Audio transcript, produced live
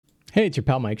Hey, it's your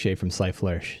pal Mike Shea from Sly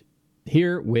Flourish,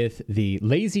 here with the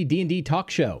Lazy D&D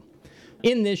Talk Show.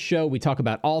 In this show, we talk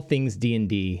about all things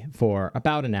D&D for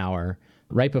about an hour,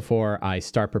 right before I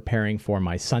start preparing for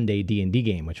my Sunday D&D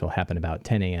game, which will happen about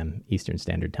 10 a.m. Eastern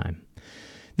Standard Time.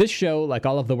 This show, like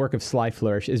all of the work of Sly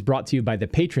Flourish, is brought to you by the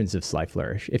patrons of Sly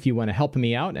Flourish. If you want to help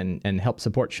me out and help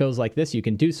support shows like this, you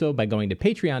can do so by going to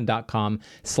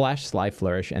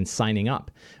patreon.com/slyflourish and signing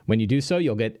up. When you do so,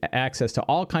 you'll get access to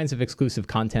all kinds of exclusive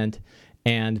content,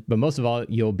 but most of all,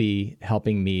 you'll be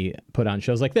helping me put on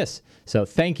shows like this. So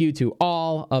thank you to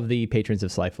all of the patrons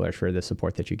of Sly Flourish for the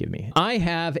support that you give me. I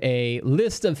have a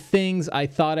list of things I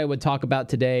thought I would talk about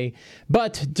today,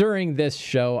 but during this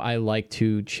show, I like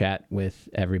to chat with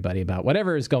everybody about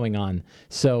whatever is going on.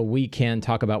 So we can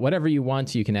talk about whatever you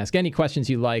want. You can ask any questions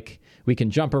you like. We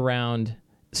can jump around.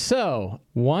 So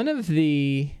one of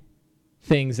the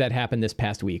things that happened this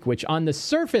past week, which on the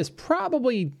surface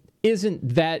probably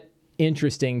isn't that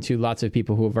interesting to lots of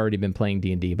people who have already been playing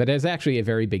D&D, but it's actually a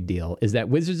very big deal, is that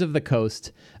Wizards of the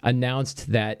Coast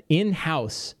announced that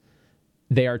in-house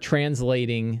they are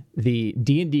translating the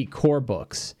D&D core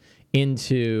books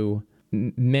into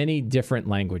many different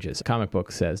languages. Comic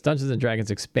book says Dungeons &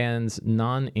 Dragons expands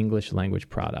non-English language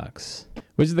products.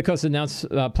 Wizards of the Coast announced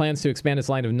plans to expand its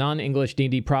line of non-English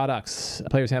D&D products,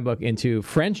 Player's Handbook, into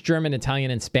French, German, Italian,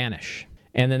 and Spanish.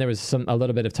 And then there was a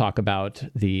little bit of talk about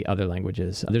the other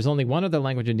languages. There's only one other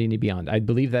language in D&D Beyond. I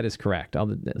believe that is correct.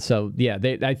 So yeah,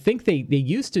 I think they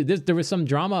used to. There was some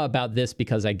drama about this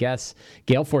because I guess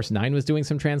Gale Force 9 was doing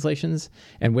some translations,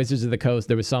 and Wizards of the Coast,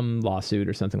 there was some lawsuit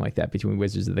or something like that between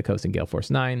Wizards of the Coast and Gale Force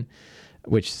 9,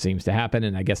 which seems to happen,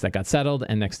 and I guess that got settled,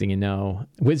 and next thing you know,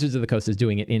 Wizards of the Coast is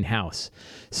doing it in-house.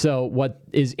 So what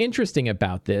is interesting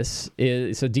about this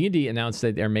is, so D&D announced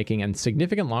that they're making a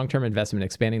significant long-term investment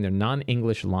expanding their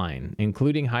non-English line,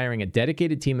 including hiring a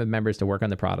dedicated team of members to work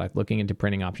on the product, looking into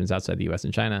printing options outside the US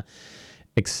and China,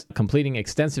 completing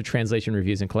extensive translation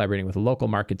reviews, and collaborating with local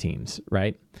market teams,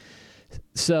 right?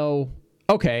 So,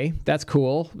 okay, that's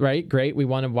cool, right? Great. We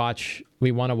want to watch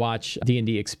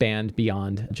D&D expand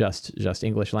beyond just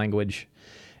English language,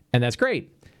 and that's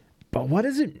great. But what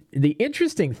is it? The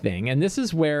interesting thing, and this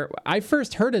is where I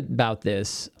first heard about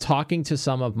this, talking to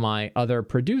some of my other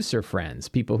producer friends,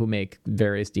 people who make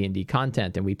various D&D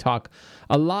content, and we talk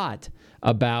a lot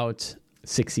about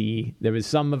 6e. There was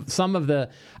some of the,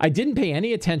 I didn't pay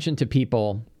any attention to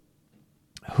people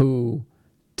who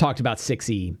talked about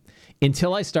 6e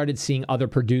until I started seeing other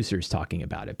producers talking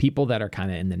about it, people that are kind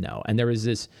of in the know. And there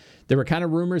were kind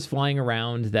of rumors flying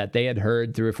around that they had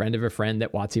heard through a friend of a friend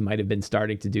that WotC might have been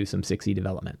starting to do some 6e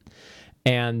development.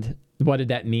 And what did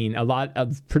that mean? A lot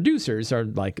of producers are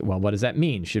like, well, what does that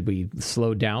mean? Should we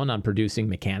slow down on producing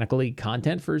mechanically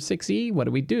content for 6e? What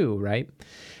do we do, right?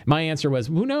 My answer was,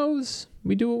 who knows?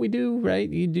 We do what we do, right?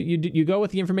 You go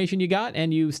with the information you got,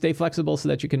 and you stay flexible so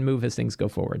that you can move as things go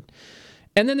forward.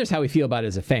 And then there's how we feel about it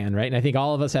as a fan, right? And I think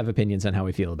all of us have opinions on how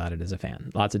we feel about it as a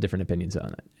fan. Lots of different opinions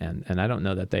on it. And I don't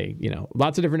know that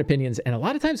lots of different opinions. And a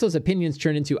lot of times those opinions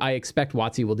turn into, I expect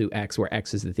WotC will do X, where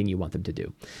X is the thing you want them to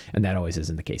do. And that always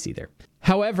isn't the case either.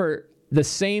 However, the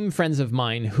same friends of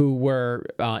mine who were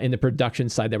in the production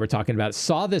side that we're talking about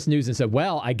saw this news and said,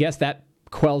 well, I guess that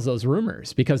quells those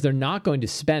rumors, because they're not going to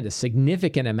spend a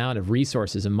significant amount of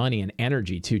resources and money and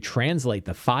energy to translate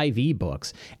the 5e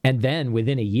books and then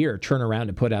within a year turn around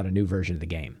and put out a new version of the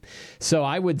game. So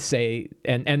I would say,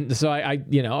 and so I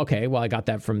okay, well, I got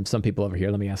that from some people over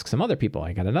here. Let me ask some other people.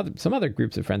 I got some other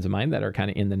groups of friends of mine that are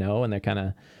kind of in the know, and they're kind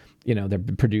of, they're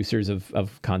producers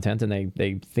of content, and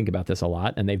they think about this a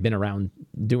lot, and they've been around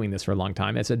doing this for a long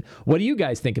time. I said, what do you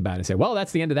guys think about it? I said, well,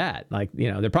 that's the end of that. Like,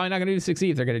 they're probably not going to do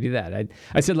 6e if they're going to do that.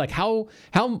 I said, like, how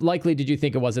likely did you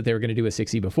think it was that they were going to do a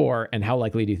 6e before, and how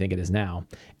likely do you think it is now?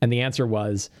 And the answer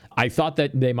was, I thought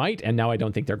that they might, and now I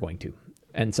don't think they're going to.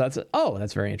 And so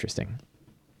that's very interesting.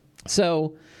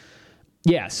 So,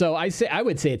 yeah, so I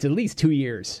would say it's at least 2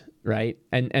 years. Right.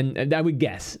 And I would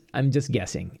guess, I'm just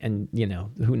guessing, and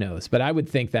who knows, but I would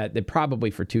think that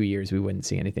probably for 2 years, we wouldn't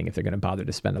see anything if they're going to bother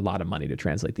to spend a lot of money to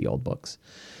translate the old books.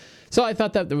 So I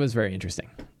thought that was very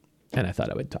interesting, and I thought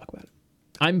I would talk about it.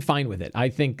 I'm fine with it. I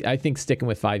think sticking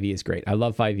with 5e is great. I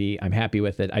love 5e. I'm happy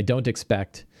with it. I don't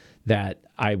expect that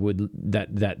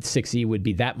that 6e would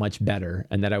be that much better,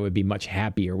 and that I would be much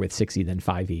happier with 6e than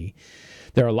 5e.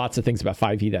 There are lots of things about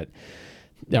 5e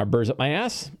that are burrs up my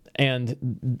ass. And,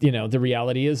 the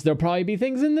reality is there'll probably be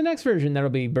things in the next version that'll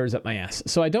be burrs up my ass.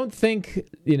 So I don't think,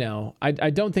 I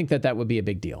don't think that would be a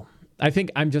big deal. I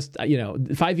think I'm just,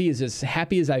 5e is as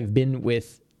happy as I've been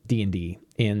with D&D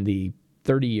in the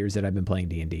 30 years that I've been playing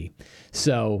D&D.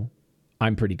 So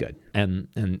I'm pretty good. And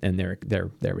there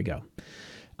we go.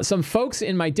 Some folks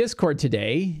in my Discord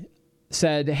today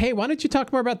said, hey, why don't you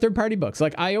talk more about third-party books?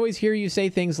 Like, I always hear you say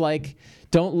things like,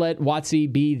 don't let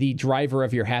WotC be the driver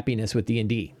of your happiness with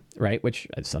D&D, right? Which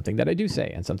is something that I do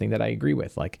say and something that I agree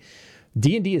with. Like,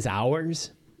 D&D is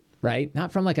ours, right?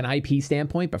 Not from like an IP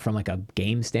standpoint, but from like a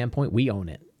game standpoint. We own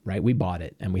it, right? We bought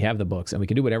it and we have the books and we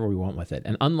can do whatever we want with it.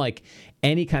 And unlike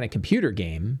any kind of computer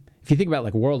game, if you think about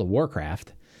like World of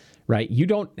Warcraft, right? You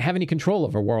don't have any control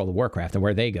over World of Warcraft and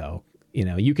where they go. You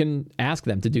know, you can ask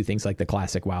them to do things like the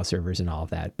classic WoW servers and all of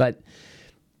that, but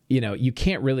you know, you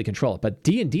can't really control it. But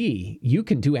D&D, you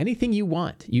can do anything you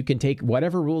want. You can take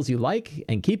whatever rules you like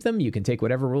and keep them. You can take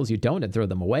whatever rules you don't and throw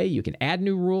them away. You can add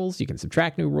new rules. You can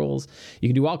subtract new rules. You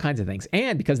can do all kinds of things.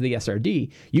 And because of the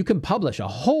SRD, you can publish a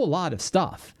whole lot of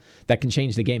stuff that can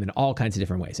change the game in all kinds of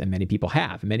different ways. And many people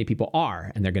have, and many people are,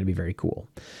 and they're going to be very cool.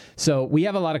 So we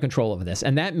have a lot of control over this.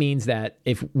 And that means that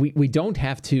if we don't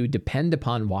have to depend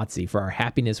upon WotC for our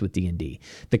happiness with D&D.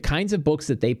 The kinds of books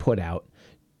that they put out,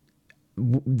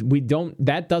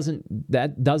 that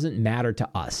doesn't matter to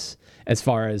us as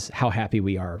far as how happy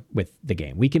we are with the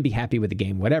game. We can be happy with the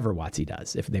game, whatever WotC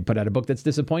does. If they put out a book that's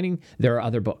disappointing, there are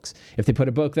other books. If they put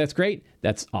a book that's great,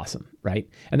 that's awesome, right?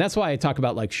 And that's why I talk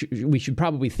about like we should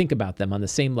probably think about them on the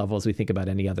same level as we think about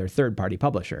any other third-party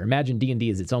publisher. Imagine D&D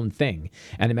is its own thing,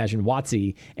 and imagine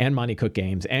WotC and Monte Cook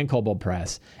Games and Kobold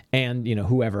Press and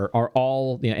whoever are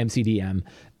all MCDM.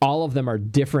 All of them are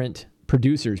different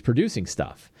producers producing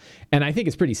stuff. And I think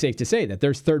it's pretty safe to say that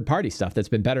there's third-party stuff that's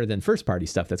been better than first-party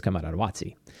stuff that's come out of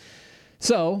WotC.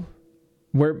 So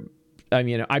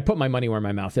I put my money where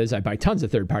my mouth is. I buy tons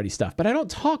of third-party stuff, but I don't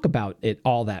talk about it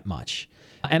all that much.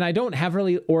 And I don't have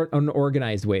really an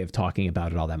organized way of talking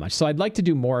about it all that much. So I'd like to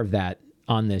do more of that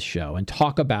on this show and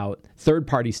talk about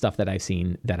third-party stuff that I've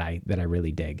seen that I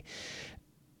really dig.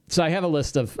 So I have a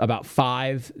list of about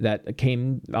 5 that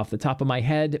came off the top of my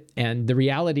head. And the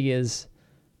reality is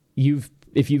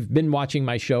if you've been watching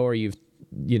my show or you've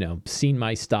seen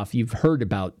my stuff, you've heard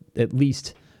about at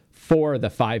least 4 of the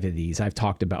 5 of these I've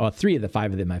talked about. Well, 3 of the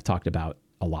 5 of them I've talked about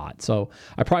a lot. So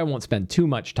I probably won't spend too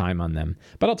much time on them,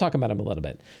 but I'll talk about them a little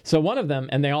bit. So one of them,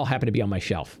 and they all happen to be on my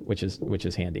shelf, which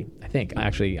is handy. I think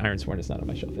actually Ironsworn is not on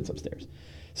my shelf. It's upstairs.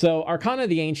 So Arcana of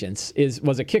the Ancients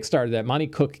was a Kickstarter that Monte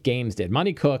Cook Games did.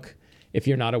 Monte Cook, if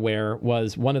you're not aware,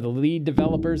 was one of the lead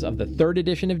developers of the 3rd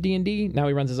edition of D&D. Now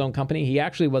he runs his own company. He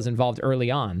actually was involved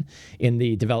early on in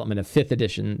the development of the 5th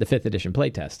edition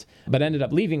playtest, but ended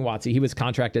up leaving WotC. He was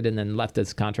contracted and then left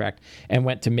his contract and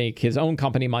went to make his own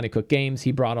company, Monte Cook Games.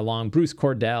 He brought along Bruce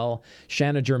Cordell,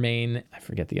 Shanna Germain, I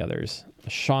forget the others,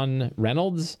 Sean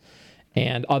Reynolds,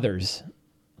 and others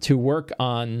to work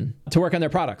on their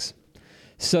products.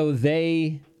 So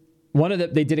they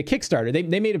did a Kickstarter.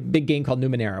 They made a big game called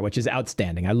Numenera, which is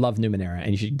outstanding. I love Numenera,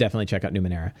 and you should definitely check out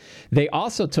Numenera. They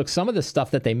also took some of the stuff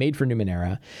that they made for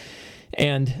Numenera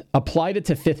and applied it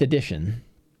to 5th edition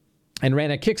and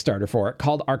ran a Kickstarter for it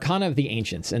called Arcana of the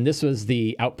Ancients. And this was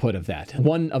the output of that.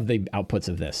 One of the outputs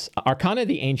of this. Arcana of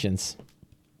the Ancients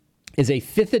is a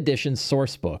 5th edition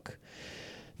source book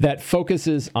that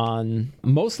focuses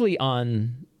mostly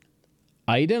on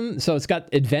items. So it's got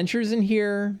adventures in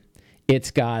here.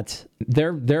 It's got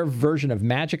their version of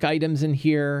magic items in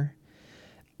here.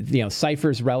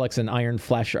 Ciphers, relics, and iron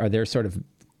flesh are their sort of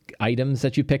items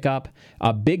that you pick up.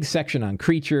 A big section on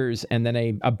creatures, and then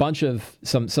a bunch of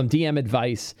some DM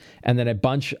advice, and then a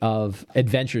bunch of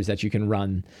adventures that you can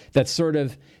run that sort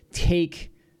of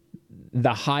take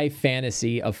the high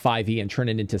fantasy of 5e and turn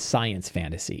it into science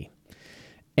fantasy.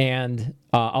 And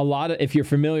if you're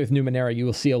familiar with Numenera, you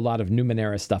will see a lot of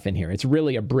Numenera stuff in here. It's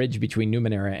really a bridge between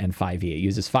Numenera and 5e. It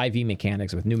uses 5e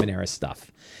mechanics with Numenera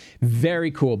stuff. Very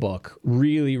cool book.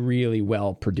 Really, really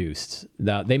well produced.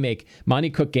 Monte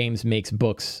Cook Games makes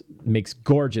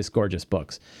gorgeous, gorgeous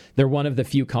books. They're one of the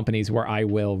few companies where I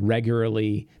will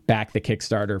regularly back the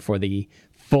Kickstarter for the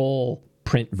full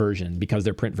print version because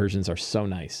their print versions are so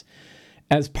nice.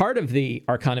 As part of the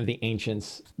Arcana of the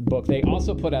Ancients book, they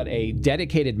also put out a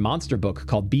dedicated monster book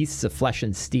called Beasts of Flesh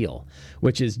and Steel,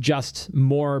 which is just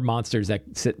more monsters that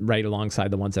sit right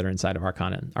alongside the ones that are inside of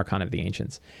Arcana of the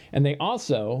Ancients. And they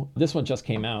also, this one just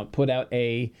came out, put out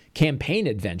a campaign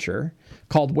adventure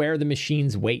called Where the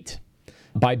Machines Wait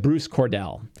by Bruce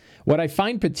Cordell. What I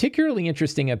find particularly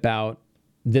interesting about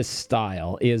this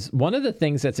style is one of the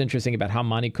things that's interesting about how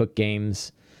Monte Cook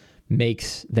Games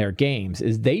makes their games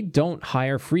is they don't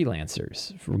hire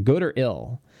freelancers, for good or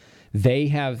ill. They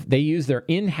use their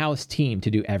in-house team to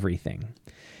do everything.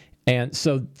 And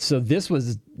so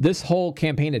this whole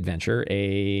campaign adventure,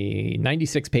 a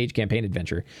 96-page campaign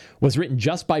adventure, was written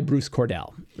just by Bruce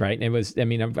Cordell, right? And it was, I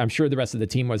mean, I'm sure the rest of the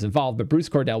team was involved, but Bruce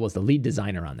Cordell was the lead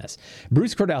designer on this.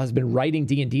 Bruce Cordell has been writing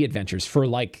D&D adventures for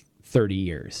like 30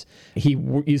 years. He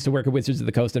used to work at Wizards of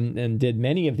the Coast and did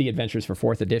many of the adventures for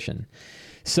 4th edition.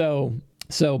 So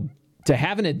to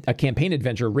have a campaign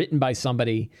adventure written by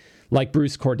somebody like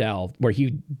Bruce Cordell, where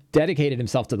he dedicated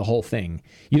himself to the whole thing,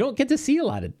 you don't get to see a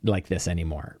lot of like this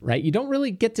anymore, right? You don't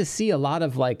really get to see a lot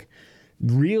of like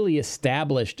really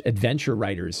established adventure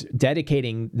writers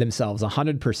dedicating themselves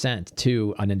 100%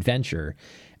 to an adventure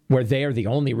where they are the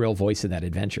only real voice of that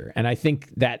adventure. And I think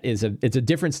that it's a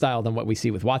different style than what we see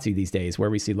with WotC these days, where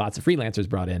we see lots of freelancers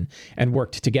brought in and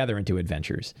worked together into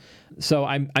adventures. So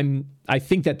I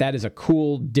think that is a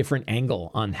cool, different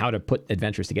angle on how to put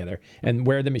adventures together. And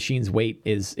Where the Machines Wait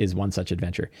is one such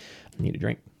adventure. I need a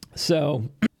drink. So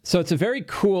it's a very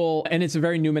cool, and it's a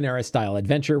very Numenera style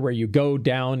adventure where you go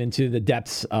down into the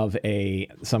depths of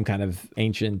some kind of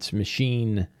ancient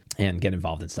machine and get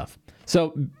involved in stuff.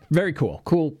 So very cool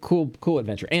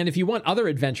adventure. And if you want other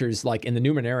adventures like in the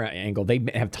Numenera angle, they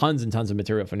have tons and tons of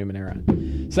material for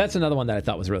Numenera. So that's another one that I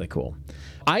thought was really cool.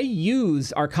 I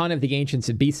use Arcana of the Ancients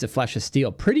and Beasts of Flesh of Steel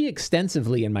pretty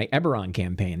extensively in my Eberron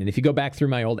campaign. And if you go back through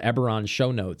my old Eberron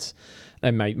show notes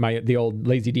and the old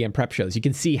Lazy DM prep shows, you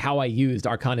can see how I used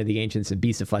Arcana of the Ancients and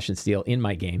Beasts of Flesh and Steel in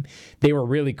my game. They were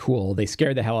really cool. They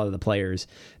scared the hell out of the players.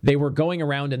 They were going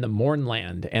around in the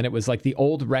Mournland, and it was like the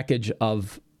old wreckage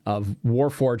of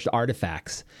Warforged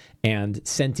artifacts and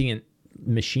sentient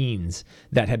machines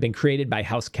that had been created by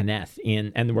House Cannith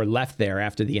and were left there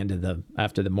after the end of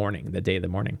the morning.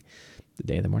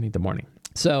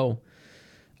 So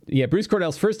yeah, Bruce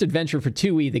Cordell's first adventure for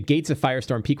 2E, The Gates of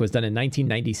Firestorm Peak, was done in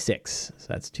 1996. So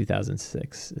that's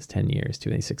 2006 is 10 years.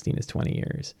 2016 is 20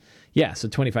 years. Yeah, so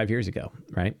 25 years ago,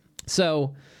 right?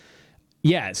 So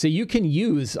yeah, so you can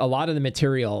use a lot of the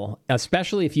material,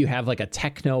 especially if you have like a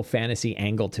techno fantasy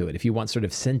angle to it. If you want sort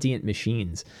of sentient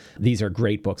machines, these are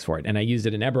great books for it. And I used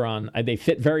it in Eberron. They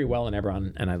fit very well in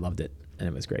Eberron, and I loved it, and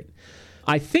it was great.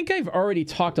 I think I've already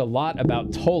talked a lot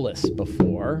about Ptolus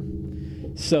before.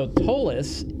 So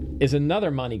Ptolus is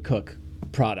another Monte Cook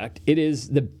product. It is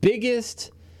the biggest.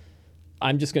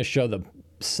 I'm just going to show the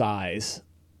size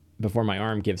before my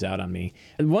arm gives out on me.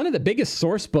 One of the biggest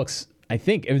source books, I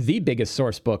think, it was the biggest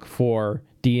source book for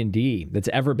D&D that's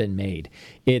ever been made.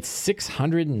 It's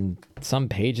 600 and some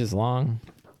pages long.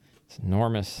 It's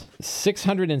enormous.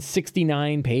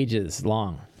 669 pages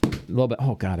long. A little bit.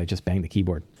 Oh God, I just banged the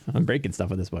keyboard. I'm breaking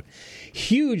stuff with this book.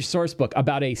 Huge source book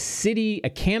about a city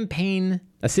campaign.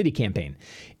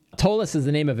 Ptolus is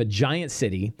the name of a giant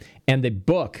city, and the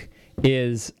book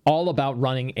is all about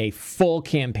running a full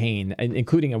campaign,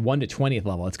 including a 1 to 20th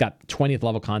level. It's got 20th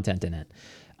level content in it,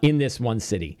 in this one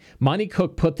city. Monte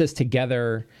Cook put this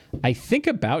together, I think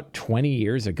about 20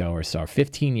 years ago or so,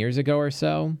 15 years ago or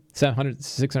so,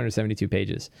 672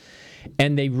 pages.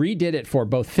 And they redid it for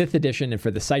both 5th edition and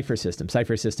for the Cypher system.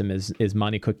 Cypher system is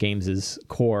Monte Cook Games'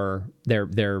 core,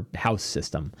 their house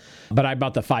system. But I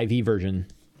bought the 5e version.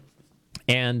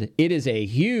 And it is a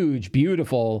huge,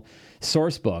 beautiful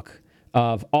source book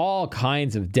of all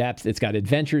kinds of depth. It's got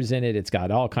adventures in it. It's got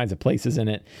all kinds of places in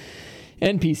it.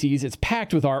 NPCs. It's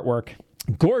packed with artwork.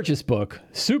 Gorgeous book.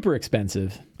 Super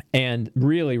expensive. And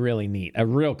really, really neat. A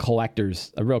real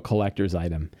collector's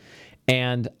item.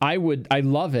 And I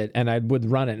love it, and I would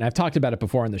run it. And I've talked about it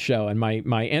before on the show. And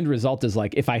my end result is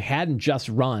like, if I hadn't just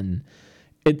run,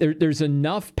 there's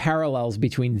enough parallels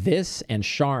between this and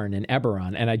Sharn and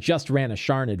Eberron, and I just ran a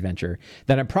Sharn adventure,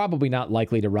 that I'm probably not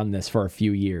likely to run this for a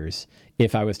few years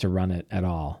if I was to run it at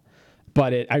all.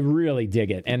 But I really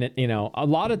dig it. And a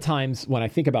lot of times when I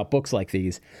think about books like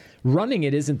these, running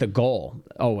it isn't the goal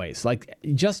always. Like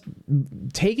just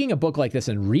taking a book like this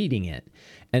and reading it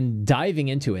and diving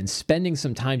into it and spending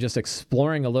some time just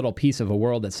exploring a little piece of a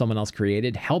world that someone else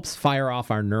created helps fire off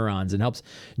our neurons and helps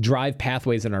drive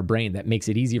pathways in our brain that makes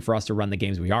it easier for us to run the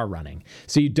games we are running.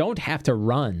 So you don't have to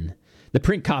run. The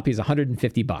print copy is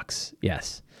 $150.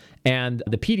 Yes. And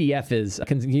the PDF is,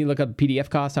 can you look up PDF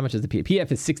cost? How much is the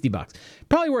PDF? Is $60.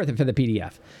 Probably worth it for the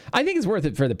PDF. I think it's worth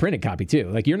it for the printed copy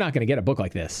too. Like you're not going to get a book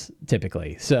like this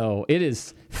typically. So it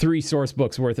is 3 source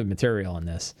books worth of material in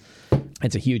this.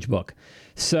 It's a huge book.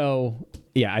 So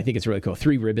yeah, I think it's really cool.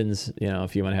 3 ribbons,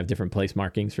 if you want to have different place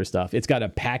markings for stuff. It's got a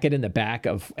packet in the back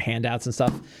of handouts and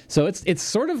stuff. So it's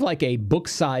sort of like a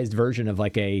book-sized version of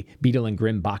like a Beadle and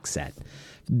Grimm box set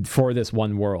for this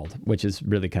one world, which is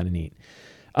really kind of neat.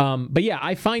 But yeah,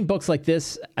 I find books like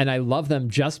this, and I love them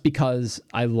just because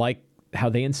I like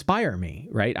they inspire me,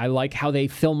 right? I like how they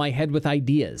fill my head with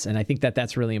ideas, and I think that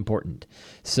that's really important.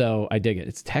 So I dig it.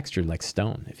 It's textured like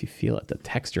stone. If you feel it, the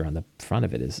texture on the front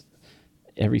of it is,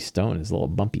 every stone is a little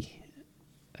bumpy.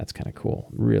 That's kind of cool.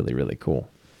 Really, really cool.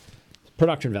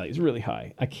 Production value is really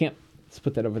high. Let's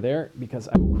put that over there because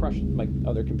I will crush my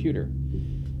other computer.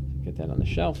 Get that on the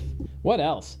shelf. What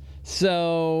else?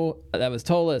 So that was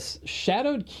Ptolus.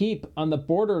 Shadowed Keep on the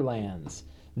Borderlands.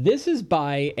 This is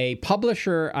by a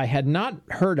publisher I had not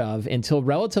heard of until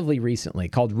relatively recently,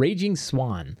 called Raging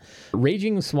Swan.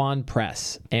 Raging Swan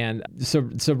Press. And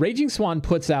so Raging Swan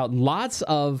puts out lots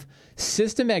of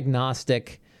system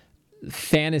agnostic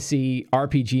fantasy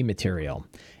RPG material.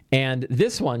 And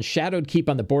this one, Shadowed Keep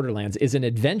on the Borderlands, is an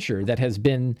adventure that has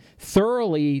been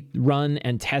thoroughly run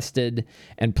and tested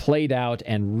and played out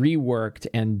and reworked.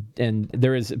 And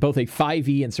there is both a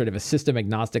 5e and sort of a system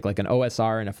agnostic, like an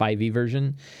OSR and a 5e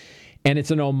version. And it's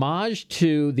an homage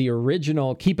to the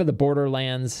original Keep of the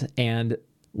Borderlands and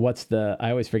I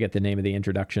always forget the name of the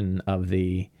introduction of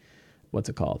what's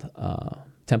it called?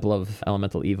 Temple of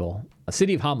Elemental Evil,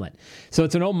 City of Hamlet. So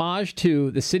it's an homage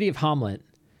to the City of Hamlet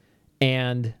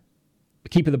and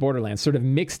Keep of the Borderlands sort of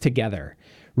mixed together.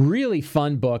 Really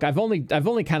fun book. I've only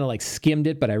kind of like skimmed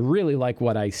it, but I really like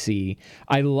what I see.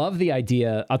 I love the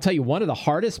idea. I'll tell you, one of the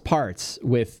hardest parts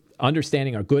with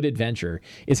understanding a good adventure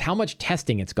is how much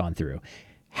testing it's gone through.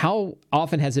 How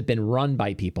often has it been run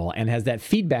by people, and has that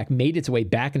feedback made its way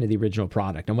back into the original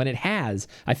product? And when it has,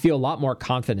 I feel a lot more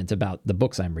confident about the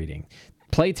books I'm reading.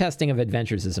 Play testing of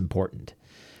adventures is important,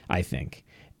 I think.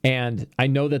 And I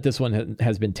know that this one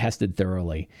has been tested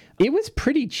thoroughly. It was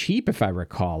pretty cheap, if I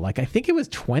recall. Like, I think it was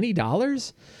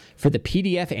 $20 for the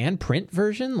PDF and print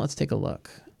version. Let's take a look.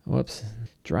 Whoops.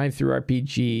 Drive-thru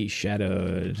RPG,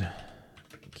 Shadowed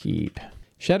Keep.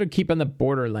 Shadowed Keep on the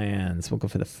Borderlands. We'll go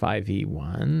for the 5e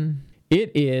one.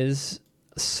 It is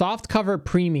softcover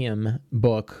premium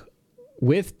book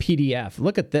with PDF.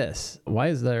 Look at this. Why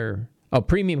is there... Oh,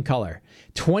 premium color,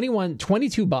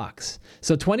 $22.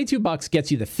 So $22 gets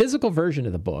you the physical version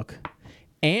of the book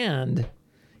and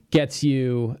gets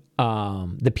you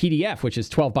the PDF, which is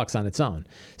 $12 on its own.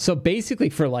 So basically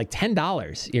for like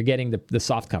 $10, you're getting the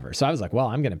soft cover. So I was like, well,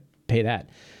 I'm going to pay that.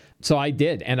 So I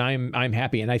did, and I'm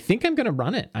happy, and I think I'm going to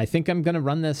run it. I think I'm going to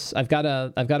run this. I've got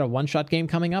a one-shot game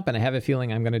coming up, and I have a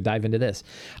feeling I'm going to dive into this.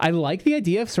 I like the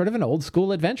idea of sort of an old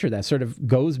school adventure that sort of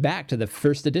goes back to the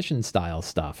first edition style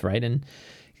stuff, right? And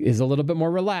is a little bit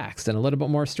more relaxed and a little bit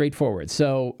more straightforward.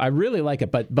 So I really like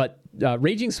it, but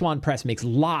Raging Swan Press makes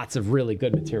lots of really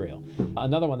good material.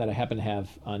 Another one that I happen to have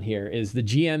on here is the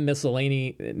GM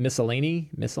Miscellany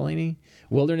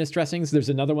Wilderness Dressings. There's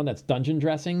another one that's Dungeon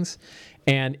Dressings,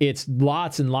 and it's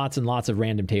lots and lots and lots of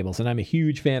random tables. And I'm a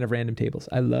huge fan of random tables.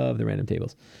 I love the random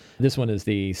tables. This one is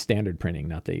the standard printing,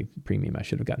 not the premium. I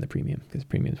should have gotten the premium because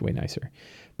premium is way nicer.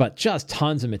 But just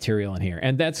tons of material in here.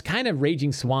 And that's kind of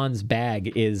Raging Swan's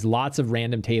bag, is lots of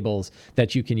random tables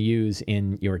that you can use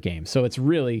in your game. So it's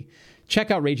really,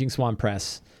 check out Raging Swan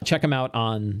Press. Check them out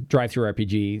on Drive-Thru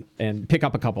RPG and pick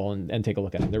up a couple and take a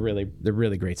look at them. They're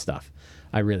really great stuff.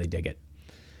 I really dig it.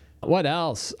 What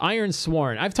else?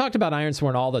 Ironsworn. I've talked about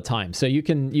Ironsworn all the time, so you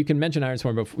can mention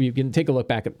Ironsworn, but you can take a look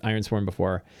back at Ironsworn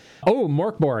before. Oh,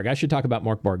 Morkborg. I should talk about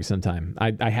Morkborg sometime.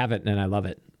 I have it and I love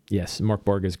it. Yes,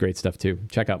 Morkborg is great stuff too.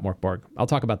 Check out Morkborg. I'll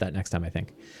talk about that next time, I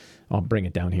think. I'll bring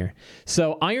it down here.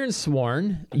 So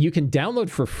Ironsworn, you can download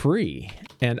for free,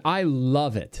 and I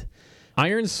love it.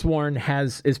 Ironsworn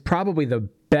is probably the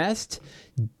best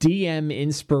DM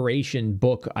inspiration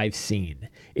book I've seen.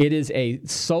 It is a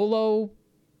solo.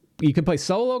 You can play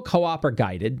solo, co-op, or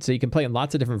guided, so you can play in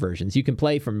lots of different versions. You can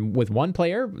play with one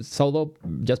player, solo,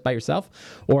 just by yourself,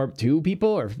 or two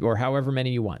people, or however many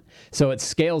you want. So it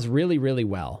scales really, really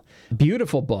well.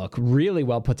 Beautiful book, really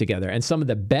well put together, and some of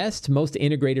the best, most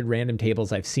integrated random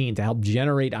tables I've seen to help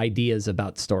generate ideas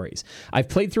about stories. I've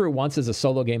played through it once as a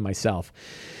solo game myself.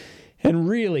 And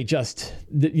really just,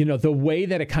 the way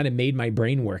that it kind of made my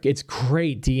brain work, it's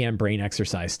great DM brain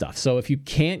exercise stuff. So if you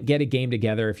can't get a game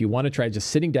together, if you want to try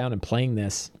just sitting down and playing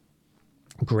this,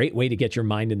 great way to get your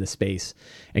mind in the space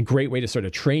and great way to sort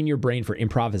of train your brain for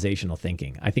improvisational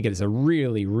thinking. I think it is a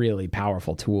really, really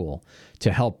powerful tool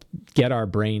to help get our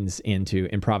brains into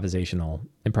improvisational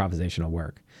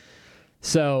work.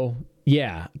 So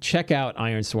yeah, check out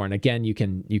Ironsworn. Again, you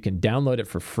can download it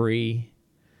for free.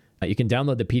 You can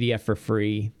download the PDF for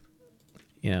free.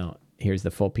 Here's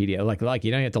the full PDF. Like you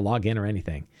don't have to log in or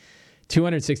anything.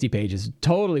 260 pages,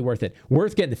 totally worth it.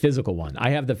 Worth getting the physical one.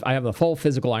 I have the full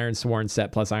physical Ironsworn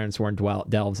set plus Ironsworn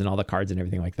Delves and all the cards and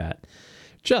everything like that.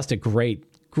 Just a great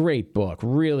Great book,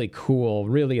 really cool,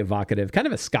 really evocative, kind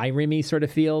of a Skyrim-y sort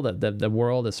of feel. The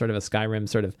world is sort of a Skyrim,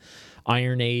 sort of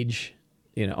Iron Age,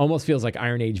 almost feels like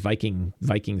Iron Age Viking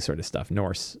sort of stuff.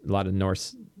 Norse, a lot of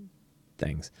Norse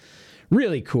things.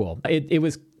 Really cool. It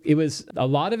was a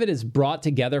lot of it is brought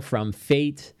together from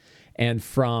Fate and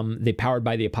from the Powered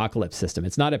by the Apocalypse system.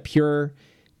 It's not a pure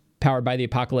Powered by the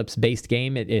Apocalypse based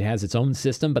game. It has its own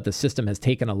system, but the system has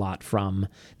taken a lot from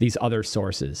these other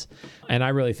sources. And I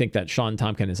really think that Sean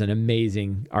Tomkin is an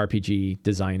amazing RPG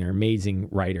designer, amazing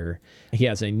writer. He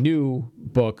has a new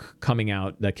book coming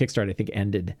out. The Kickstarter, I think,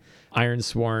 ended.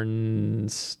 Ironsworn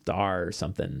Star or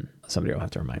something. Somebody will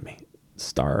have to remind me.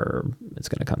 Star, it's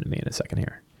going to come to me in a second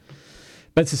here.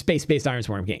 But it's a space-based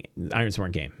Ironsworn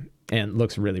game, and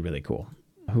looks really, really cool.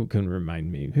 Who can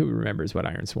remind me? Who remembers what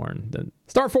Ironsworn?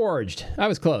 Starforged. I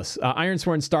was close.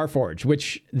 Ironsworn Starforged,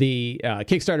 which the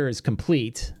Kickstarter is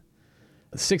complete.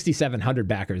 6,700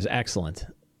 backers. Excellent.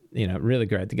 Really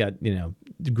great. They got,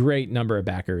 great number of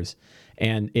backers,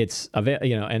 and it's I'm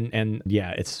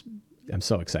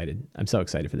so excited. I'm so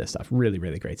excited for this stuff. Really,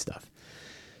 really great stuff.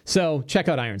 So check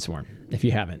out Ironsworn if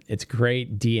you haven't. It's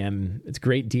great DM. It's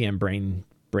great DM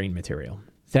brain material.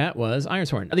 That was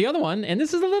Ironsworn. The other one, and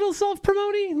this is a little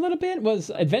self-promoting, a little bit, was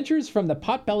Adventures from the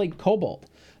Potbellied Kobold.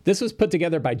 This was put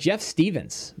together by Jeff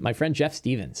Stevens, my friend Jeff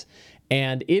Stevens.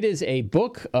 And it is a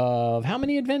book of how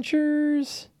many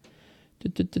adventures?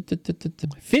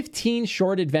 15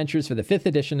 short adventures for the 5th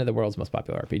edition of the world's most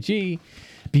popular RPG.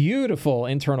 Beautiful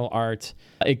internal art.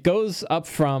 It goes up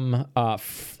from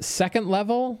second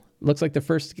level. Looks like the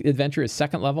first adventure is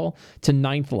second level to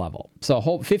 9th level. So a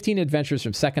whole 15 adventures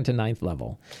from 2nd to 9th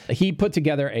level. He put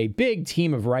together a big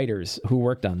team of writers who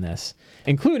worked on this,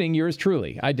 including yours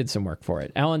truly. I did some work for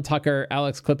it. Alan Tucker,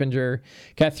 Alex Klippinger,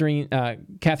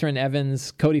 Catherine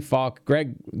Evans, Cody Falk,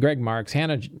 Greg Marks,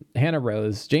 Hannah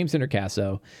Rose, James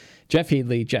Intercasso, Jeff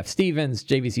Headley, Jeff Stevens,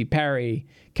 JVC Parry,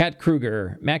 Kat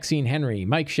Kruger, Maxine Henry,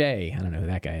 Mike Shea, I don't know who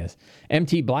that guy is,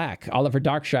 MT Black, Oliver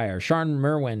Darkshire, Sean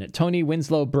Merwin, Tony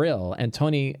Winslow Brill, and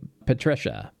Tony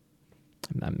Patricia.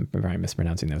 I'm probably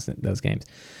mispronouncing those games.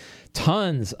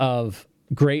 Tons of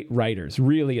great writers,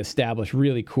 really established,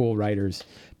 really cool writers,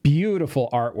 beautiful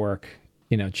artwork,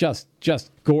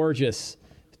 just gorgeous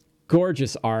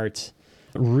art,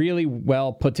 really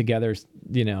well put together,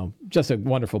 just a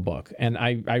wonderful book. And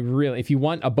I really, if you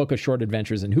want a book of short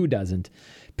adventures, and who doesn't,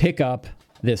 pick up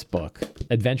this book,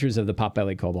 Adventures of the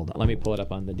Potbellied Kobold. Let me pull it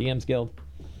up on the DM's Guild.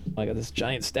 I got this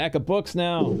giant stack of books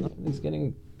now. It's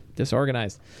getting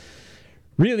disorganized.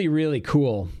 Really, really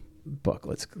cool book.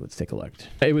 Let's take a look.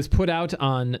 It was put out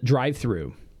on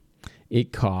DriveThru.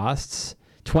 It costs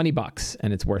 $20,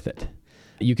 and it's worth it.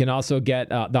 You can also get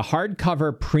the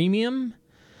hardcover premium.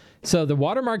 So the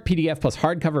watermark PDF plus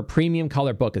hardcover premium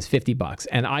color book is $50,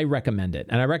 and I recommend it.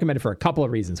 And I recommend it for a couple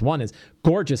of reasons. One is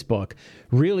gorgeous book,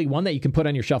 really one that you can put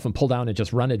on your shelf and pull down and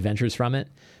just run adventures from it.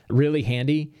 Really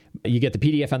handy. You get the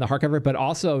PDF and the hardcover, but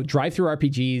also DriveThru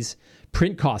RPG's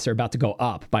print costs are about to go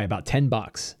up by about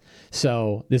 $10.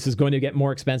 So this is going to get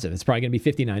more expensive. It's probably going to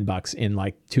be $59 in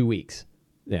like 2 weeks.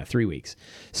 Yeah, 3 weeks.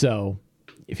 So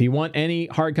if you want any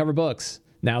hardcover books,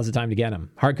 now's the time to get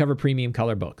them. Hardcover premium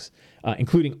color books,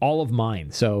 including all of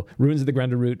mine. So Ruins of the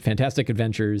Grendelroot, Fantastic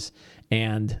Adventures,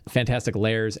 and Fantastic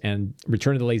Lairs, and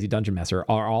Return of the Lazy Dungeon Master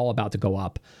are all about to go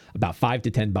up about $5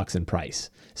 to $10 in price.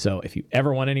 So if you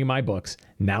ever want any of my books,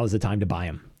 now is the time to buy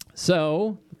them.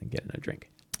 So let me get another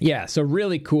drink. Yeah, so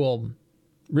really cool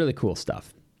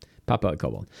stuff. Potbellied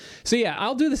Kobold. So yeah,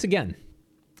 I'll do this again.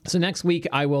 So next week,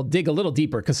 I will dig a little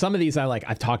deeper, because some of these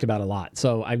I've talked about a lot.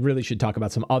 So I really should talk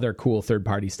about some other cool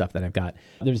third-party stuff that I've got.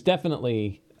 There's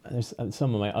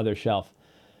some of my other shelf.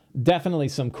 Definitely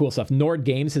some cool stuff. Nord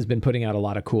Games has been putting out a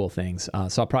lot of cool things.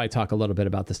 So I'll probably talk a little bit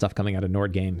about the stuff coming out of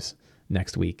Nord Games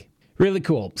next week. Really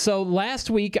cool. So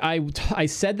last week, I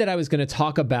said that I was going to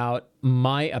talk about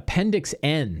my Appendix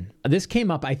N. This came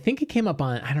up, I think it came up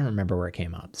on, I don't remember where it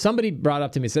came up. Somebody brought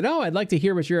up to me and said, oh, I'd like to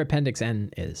hear what your Appendix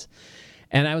N is.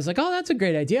 And I was like, oh, that's a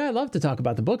great idea. I love to talk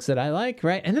about the books that I like,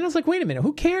 right? And then I was like, wait a minute,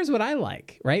 who cares what I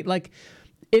like, right? Like,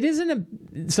 it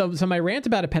isn't so my rant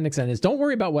about Appendix N is don't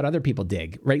worry about what other people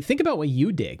dig, right? Think about what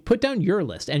you dig. Put down your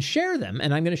list and share them,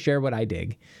 and I'm going to share what I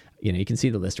dig. You can see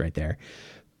the list right there.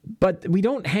 But we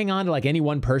don't hang on to like any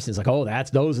one person. It's like, oh,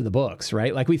 those are the books,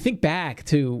 right? Like we think back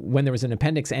to when there was an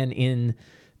Appendix N in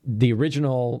the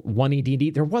original 1E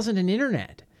D&D, there wasn't an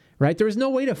internet. right? There was no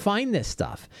way to find this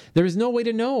stuff. There was no way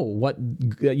to know what,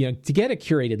 to get a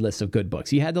curated list of good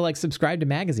books. You had to like subscribe to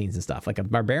magazines and stuff like a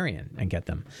Barbarian and get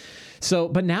them. So,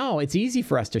 but now it's easy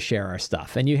for us to share our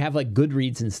stuff, and you have like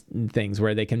Goodreads and things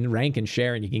where they can rank and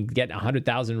share, and you can get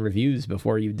 100,000 reviews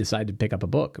before you decide to pick up a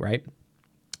book, right?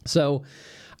 So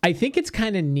I think it's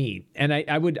kind of neat. And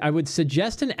I would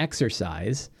suggest an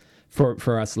exercise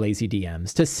for us lazy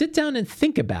DMs to sit down and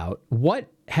think about what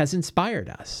has inspired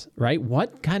us, right?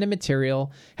 What kind of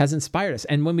material has inspired us?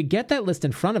 And when we get that list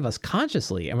in front of us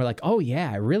consciously and we're like, oh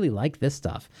yeah, I really like this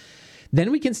stuff,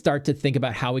 then we can start to think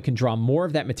about how we can draw more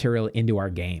of that material into our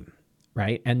game,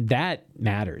 right? And that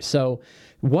matters. So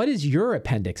what is your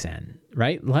Appendix N,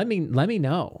 right? Let me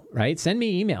know, right? Send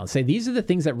me email. Say, these are the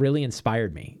things that really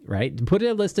inspired me, right? Put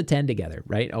a list of 10 together,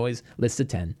 right? Always list of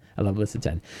 10. I love list of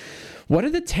 10. What are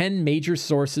the 10 major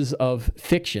sources of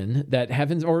fiction that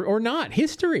have, or not,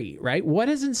 history, right? What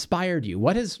has inspired you?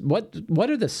 What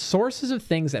are the sources of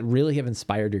things that really have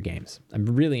inspired your games? I'm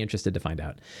really interested to find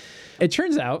out. It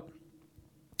turns out,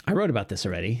 I wrote about this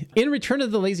already. In Return of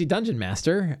the Lazy Dungeon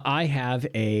Master, I have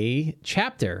a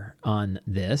chapter on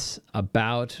this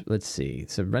about, let's see,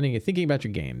 so thinking about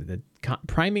your game,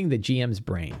 priming the GM's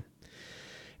brain,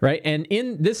 right? And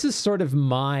this is sort of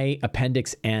my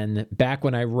Appendix N back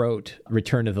when I wrote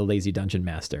Return of the Lazy Dungeon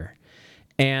Master.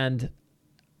 And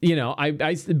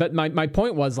but my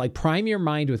point was like, prime your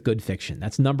mind with good fiction.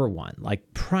 That's number one. Like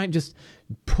just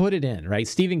put it in, right?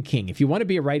 Stephen King, if you want to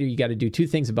be a writer, you got to do two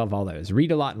things above all others: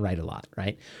 read a lot and write a lot,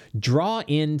 right? Draw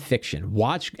in fiction,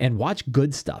 watch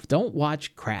good stuff. Don't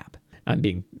watch crap. I'm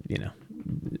being,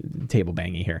 table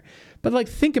banging here, but like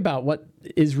think about what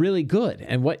is really good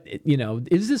and what,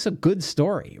 is this a good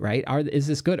story, right? Is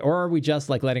this good, or are we just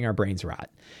like letting our brains rot?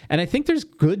 And I think there's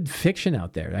good fiction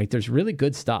out there. Like there's really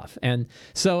good stuff. And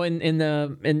so in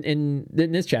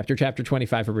this chapter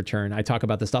 25 of Return, I talk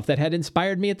about the stuff that had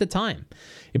inspired me at the time.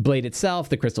 Blade itself,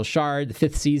 the Crystal Shard, the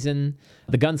 5th season,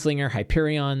 the Gunslinger,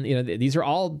 Hyperion. These are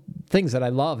all things that I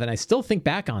love, and I still think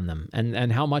back on them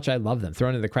and how much I love them.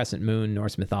 Throne of the Crescent Moon,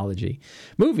 Norse mythology,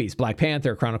 movies, Black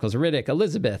Panther, Chronicles of Riddick,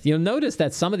 Elizabeth. You'll notice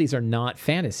that some of these are not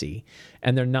fantasy,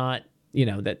 and they're not,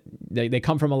 that they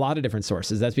come from a lot of different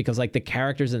sources. That's because like the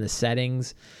characters and the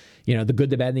settings, the good,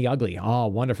 the bad, and the ugly,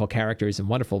 all wonderful characters and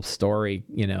wonderful story.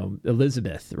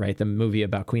 Elizabeth, right? The movie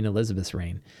about Queen Elizabeth's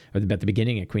reign, or about the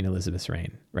beginning of Queen Elizabeth's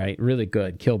reign, right? Really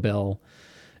good. Kill Bill.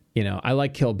 I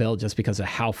like Kill Bill just because of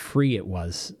how free it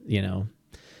was,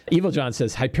 Evil John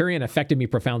says, Hyperion affected me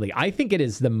profoundly. I think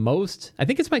it's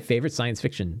my favorite science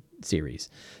fiction series.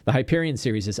 The Hyperion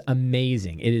series is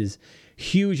amazing. It is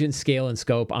huge in scale and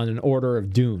scope, on an order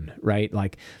of Dune, right?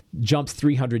 Like jumps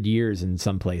 300 years in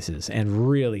some places, and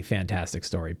really fantastic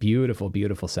story. Beautiful,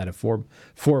 beautiful set of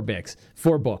four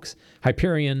books.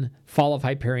 Hyperion, Fall of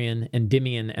Hyperion,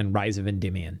 Endymion, and Rise of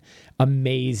Endymion.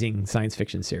 Amazing science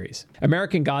fiction series.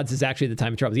 American Gods is actually the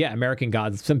time of trouble. Yeah, American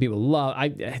Gods, some people love.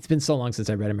 It's been so long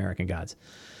since I read American Gods.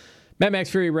 Mad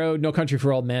Max Fury Road, No Country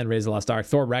for Old Men, Raise the Lost Ark,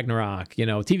 Thor Ragnarok,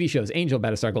 TV shows, Angel,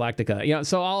 Battlestar Galactica,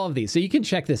 so all of these. So you can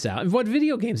check this out. And what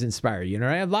video games inspire you?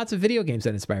 I have lots of video games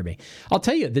that inspire me. I'll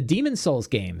tell you, the Demon Souls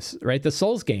games, right? The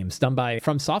Souls games done by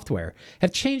From Software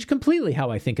have changed completely how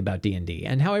I think about D&D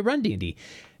and how I run D&D.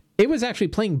 It was actually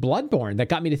playing Bloodborne that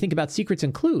got me to think about secrets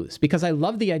and clues, because I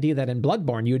love the idea that in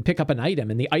Bloodborne, you would pick up an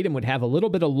item and the item would have a little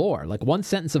bit of lore, like one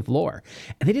sentence of lore.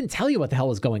 And they didn't tell you what the hell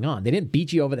was going on. They didn't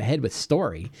beat you over the head with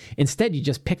story. Instead, you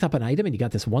just picked up an item and you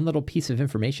got this one little piece of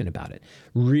information about it.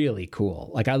 Really cool.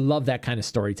 Like, I love that kind of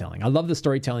storytelling. I love the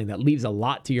storytelling that leaves a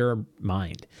lot to your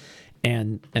mind.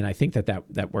 And I think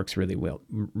that works really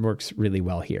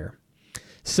well here.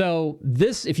 So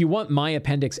this, if you want my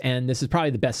Appendix N, this is probably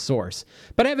the best source.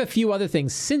 But I have a few other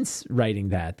things since writing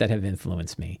that have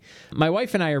influenced me. My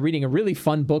wife and I are reading a really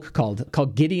fun book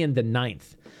called Gideon the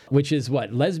Ninth, which is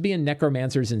Lesbian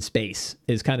Necromancers in Space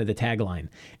is kind of the tagline.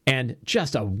 And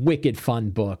just a wicked fun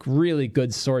book, really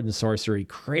good sword and sorcery,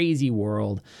 crazy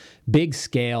world, big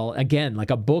scale. Again,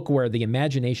 like a book where the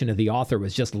imagination of the author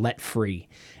was just let free.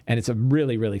 And it's a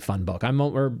really, really fun book. I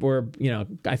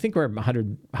think we're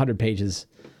 100 pages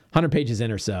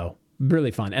in or so.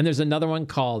 Really fun. And there's another one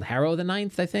called Harrow the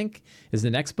Ninth, I think, is the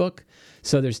next book.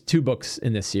 So there's 2 books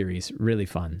in this series. Really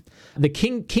fun. The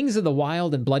Kings of the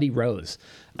Wild and Bloody Rose.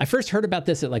 I first heard about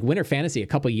this at Winter Fantasy a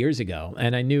couple years ago,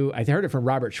 and I heard it from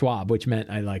Robert Schwab, which meant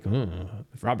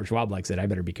if Robert Schwab likes it, I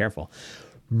better be careful.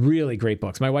 Really great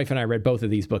books. My wife and I read both of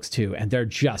these books too, and they're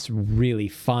just really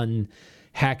fun.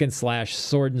 Hack and slash,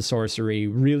 sword and sorcery,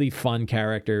 really fun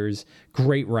characters,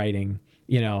 great writing.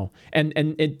 and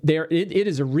it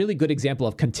is a really good example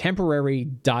of contemporary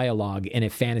dialogue in a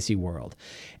fantasy world.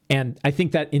 And I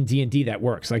think that in D&D that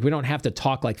works. Like, we don't have to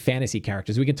talk like fantasy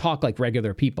characters. We can talk like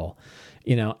regular people,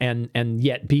 and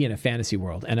yet be in a fantasy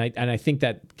world. And I think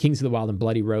that Kings of the Wild and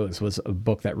Bloody Rose was a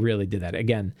book that really did that.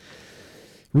 Again,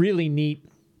 really neat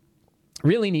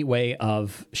way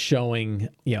of showing,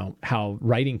 how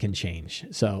writing can change.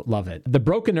 So love it. The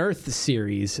Broken Earth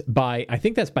series I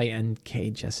think that's by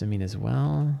N.K. Jemisin as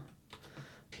well.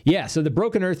 Yeah, so the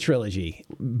Broken Earth trilogy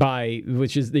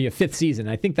which is the fifth season.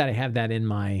 I think that I have that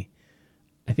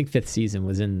I think fifth season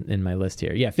was in my list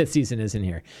here. Yeah, fifth season is in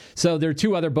here. So there are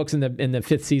two other books in the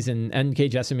fifth season. N.K.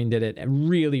 Jemisin did it.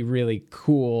 Really, really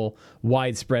cool,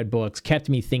 widespread books. Kept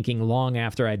me thinking long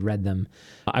after I'd read them.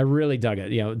 I really dug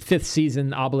it. Fifth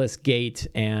season, Obelisk Gate,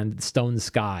 and Stone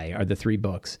Sky are the three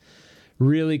books.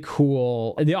 Really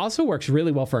cool. It also works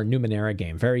really well for a Numenera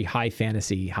game. Very high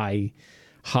fantasy, high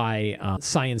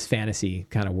science fantasy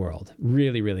kind of world.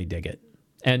 Really, really dig it.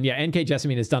 And yeah, N.K.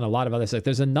 Jemisin has done a lot of other stuff.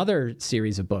 There's another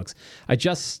series of books. I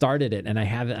just started it and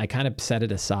I kind of set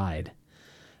it aside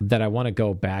that I want to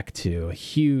go back to.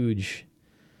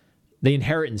 The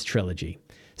Inheritance trilogy.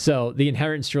 So the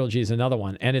Inheritance trilogy is another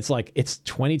one. And it's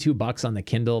 $22 on the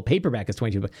Kindle. Paperback is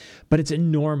 $22, but it's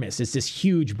enormous. It's this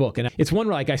huge book. And it's one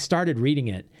where I started reading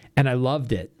it and I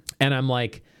loved it. And I'm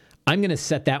like, I'm going to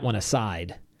set that one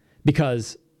aside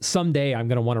because someday I'm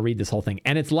going to want to read this whole thing.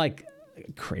 And it's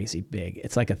crazy big.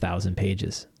 It's 1,000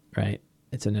 pages, right?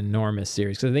 It's an enormous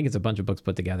series because I think it's a bunch of books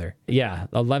put together. Yeah,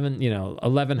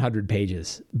 1,100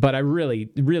 pages. But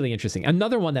really, really interesting.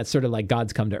 Another one that's sort of like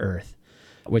Gods Come to Earth,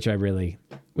 which I really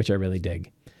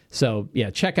dig. So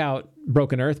yeah, check out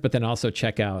Broken Earth, but then also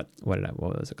check out what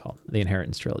was it called? The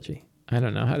Inheritance trilogy. I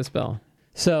don't know how to spell.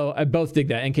 So I both dig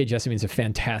that. N.K. Jemisin is a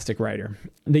fantastic writer.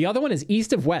 The other one is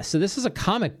East of West. So this is a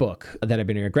comic book that I've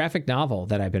been reading, a graphic novel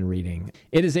that I've been reading.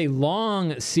 It is a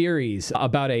long series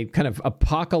about a kind of a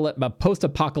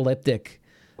post-apocalyptic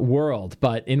world,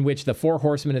 but in which the four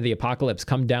horsemen of the apocalypse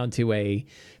come down to a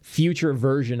future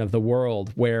version of the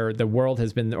world where the world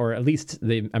has been, or at least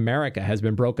America has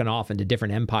been broken off into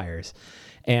different empires.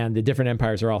 And the different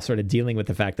empires are all sort of dealing with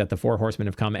the fact that the four horsemen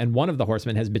have come, and one of the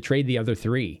horsemen has betrayed the other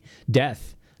three.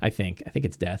 Death, I think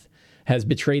it's Death, has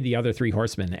betrayed the other three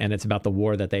horsemen, and it's about the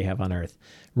war that they have on Earth.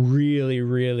 Really,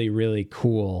 really, really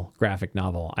cool graphic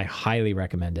novel. I highly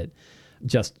recommend it.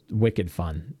 Just wicked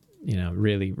fun.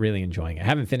 Really, really enjoying it. I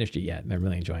haven't finished it yet, but I'm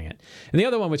really enjoying it. And the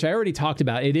other one, which I already talked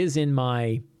about, it is in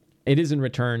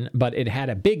Return, but it had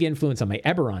a big influence on my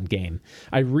Eberron game.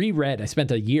 I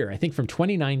spent a year, I think from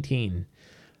 2019.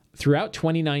 Throughout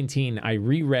 2019, I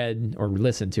reread or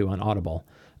listened to on Audible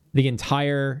the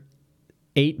entire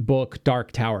 8-book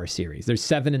Dark Tower series. There's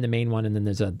 7 in the main one, and then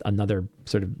there's another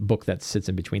sort of book that sits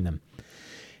in between them.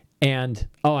 And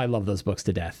I love those books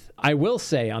to death. I will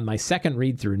say on my second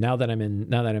read through, now that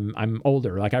I'm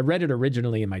older, I read it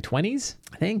originally in my 20s,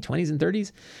 I think 20s and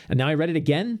 30s, and now I read it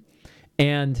again.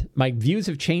 And my views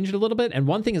have changed a little bit. And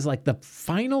one thing is the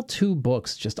final 2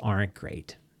 books just aren't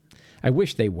great. I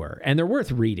wish they were, and they're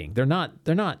worth reading. They're not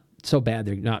so bad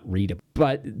they're not readable.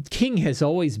 But King has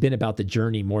always been about the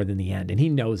journey more than the end, and he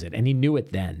knows it, and he knew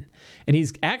it then. And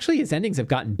his endings have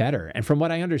gotten better. And from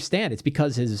what I understand, it's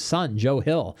because his son, Joe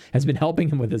Hill, has been helping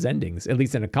him with his endings, at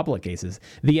least in a couple of cases.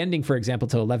 The ending, for example,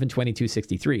 to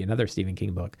 11/22/63, another Stephen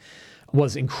King book,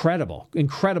 was incredible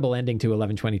ending to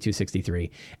 11/22/63,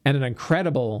 and an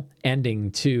incredible ending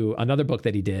to another book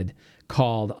that he did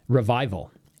called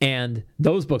Revival. And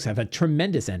those books have had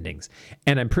tremendous endings.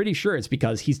 And I'm pretty sure it's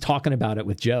because he's talking about it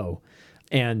with Joe,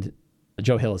 and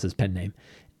Joe Hill is his pen name.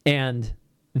 And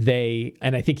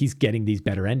I think he's getting these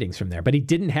better endings from there. But he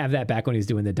didn't have that back when he was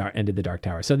doing the end of the Dark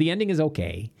Tower. So the ending is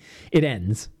okay. It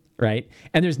ends, right?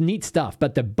 And there's neat stuff.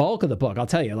 But the bulk of the book, I'll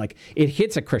tell you, it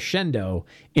hits a crescendo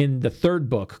in the 3rd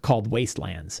book called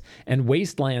Wastelands. And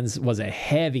Wastelands was a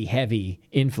heavy, heavy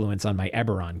influence on my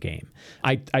Eberron game.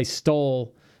 I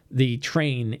stole the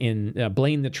train in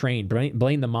Blaine the Train.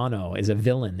 Blaine the Mono is a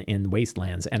villain in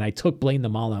Wastelands, and I took Blaine the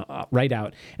Mono right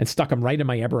out and stuck him right in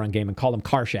my Eberron game and called him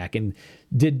Karshak, and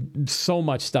did so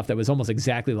much stuff that was almost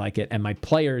exactly like it, and my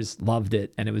players loved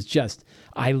it, and it was just,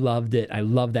 I loved it. I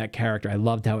loved that character. I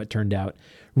loved how it turned out.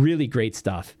 Really great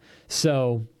stuff.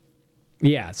 So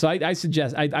yeah, so I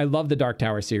suggest, I love the Dark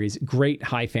Tower series. Great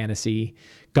high fantasy,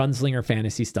 gunslinger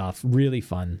fantasy stuff. Really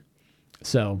fun.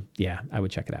 So yeah, I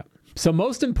would check it out. So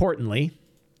most importantly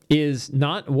is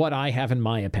not what I have in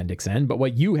my Appendix N, but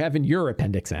what you have in your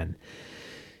Appendix N.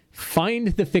 Find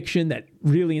the fiction that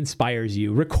really inspires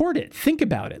you. Record it. Think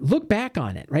about it. Look back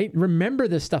on it, right? Remember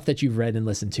the stuff that you've read and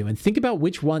listened to, and think about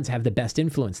which ones have the best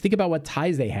influence. Think about what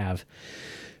ties they have.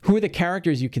 Who are the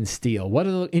characters you can steal? What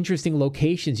are the interesting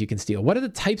locations you can steal? What are the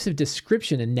types of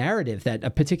description and narrative that a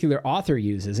particular author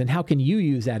uses? And how can you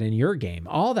use that in your game?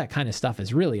 All that kind of stuff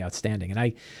is really outstanding. And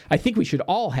I think we should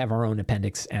all have our own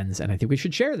appendix ends, and I think we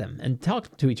should share them and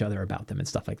talk to each other about them and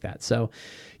stuff like that. So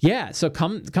yeah, so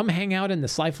come hang out in the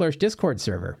Sly Flourish Discord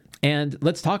server. And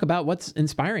let's talk about what's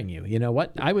inspiring you. You know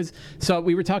what? So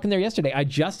we were talking there yesterday. I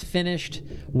just finished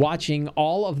watching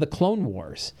all of the Clone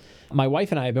Wars. My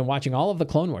wife and I have been watching all of the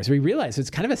Clone Wars. We realized it's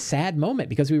kind of a sad moment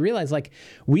because we realized like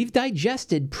we've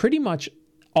digested pretty much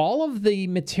all of the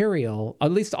material,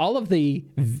 at least all of the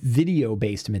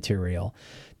video-based material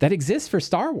that exists for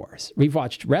Star Wars. We've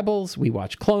watched Rebels, we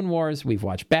watched Clone Wars, we've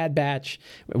watched Bad Batch,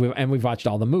 and we've watched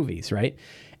all the movies, right?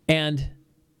 And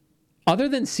other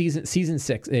than season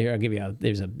 6, here, I'll give you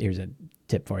here's a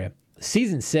tip for you.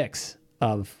 Season 6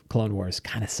 of Clone Wars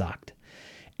kind of sucked.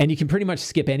 And you can pretty much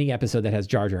skip any episode that has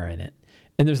Jar Jar in it.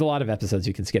 And there's a lot of episodes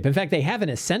you can skip. In fact, they have an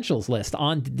essentials list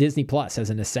on Disney Plus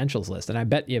as an essentials list. And I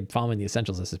bet you following the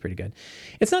essentials list is pretty good.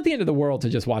 It's not the end of the world to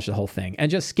just watch the whole thing and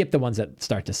just skip the ones that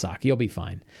start to suck. You'll be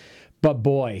fine. But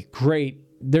boy, great.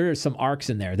 There are some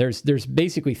arcs in there. There's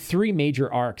basically 3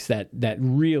 major arcs that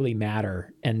really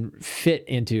matter and fit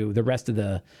into the rest of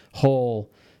the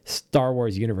whole Star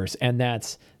Wars universe. And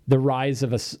that's the rise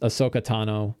of Ahsoka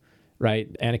Tano,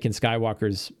 right? Anakin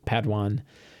Skywalker's Padawan.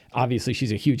 Obviously,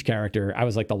 she's a huge character. I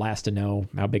was like the last to know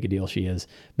how big a deal she is.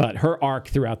 But her arc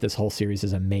throughout this whole series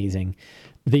is amazing.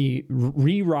 The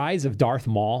re-rise of Darth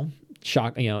Maul.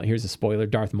 Here's a spoiler.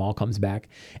 Darth Maul comes back.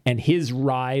 And his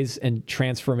rise and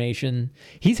transformation.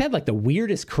 He's had like the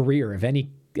weirdest career of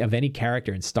any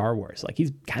character in Star Wars. Like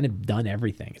he's kind of done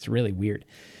everything. It's really weird.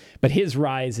 But his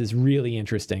rise is really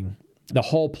interesting. The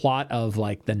whole plot of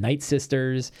like the Night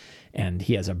Sisters, and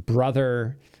he has a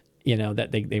brother, that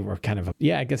they were kind of,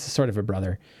 I guess sort of a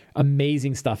brother.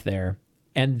 Amazing stuff there.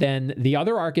 And then the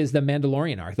other arc is the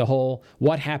Mandalorian arc. The whole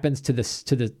what happens to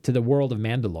the world of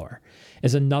Mandalore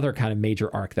is another kind of major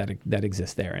arc that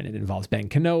exists there, and it involves Ben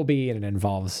Kenobi, and it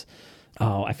involves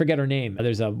I forget her name.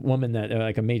 There's a woman that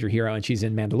like a major hero, and she's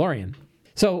in Mandalorian.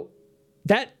 So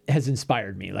that has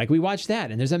inspired me. Like we watched that,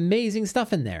 and there's amazing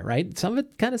stuff in there, right? Some of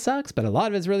it kind of sucks, but a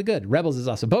lot of it's really good. Rebels is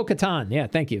awesome. Bo-Katan, yeah,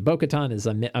 thank you. Bo-Katan is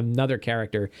another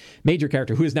character, major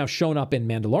character, who has now shown up in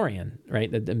Mandalorian,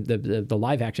 right? The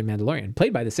live-action Mandalorian,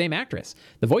 played by the same actress.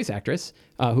 The voice actress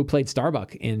who played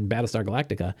Starbuck in Battlestar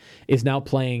Galactica is now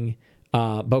playing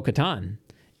Bo-Katan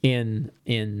in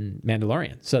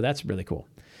Mandalorian. So that's really cool.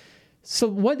 So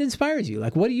what inspires you?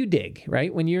 Like, what do you dig,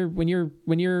 right? When you're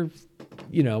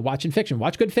watching fiction,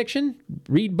 watch good fiction,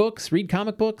 read books, read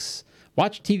comic books,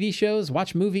 watch TV shows,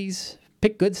 watch movies,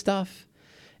 pick good stuff,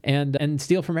 and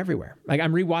steal from everywhere. Like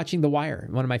I'm rewatching The Wire,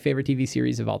 one of my favorite TV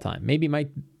series of all time, maybe my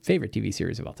favorite TV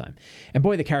series of all time. And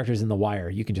boy, the characters in The Wire,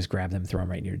 you can just grab them, throw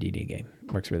them right in your D&D game.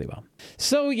 Works really well.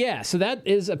 So yeah, so that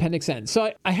is Appendix N.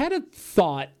 So I had a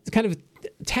thought, kind of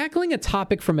tackling a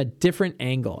topic from a different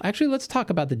angle. Actually, let's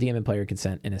talk about the DM and player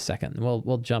consent in a second.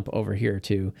 We'll jump over here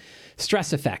to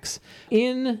stress effects.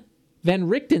 In Van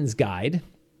Richten's guide,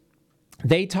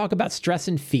 they talk about stress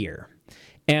and fear.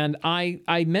 And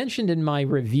I mentioned in my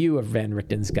review of Van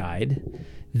Richten's guide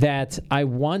that I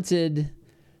wish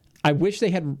they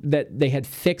had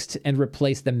fixed and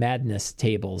replaced the madness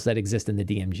tables that exist in the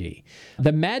DMG.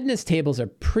 The madness tables are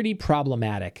pretty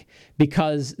problematic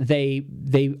because they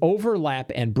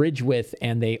overlap and bridge with,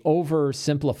 and they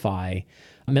oversimplify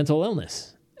mental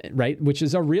illness, right? Which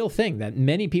is a real thing that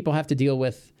many people have to deal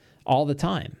with all the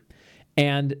time.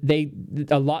 And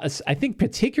I think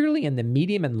particularly in the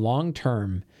medium and long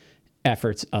term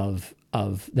efforts of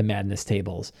the madness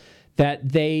tables, that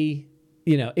they,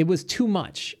 it was too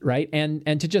much, right? And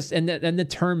the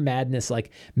term madness,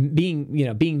 like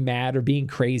being mad or being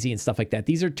crazy and stuff like that.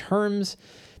 These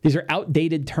are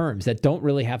outdated terms that don't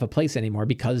really have a place anymore,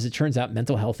 because it turns out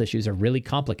mental health issues are really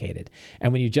complicated.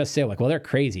 And when you just say like, well, they're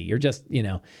crazy, you're just,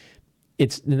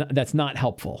 that's not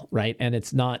helpful, right? And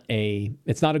it's not a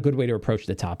good way to approach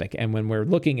the topic. And when we're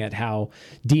looking at how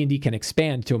D&D can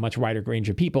expand to a much wider range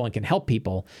of people and can help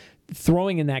people,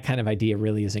 throwing in that kind of idea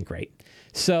really isn't great.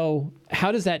 So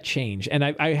how does that change? And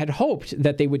I had hoped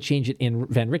that they would change it in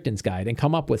Van Richten's guide and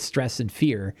come up with stress and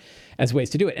fear as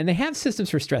ways to do it. And they have systems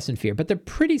for stress and fear, but they're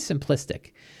pretty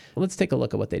simplistic. Let's take a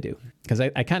look at what they do, because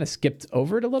I kind of skipped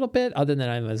over it a little bit, other than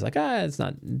I was like,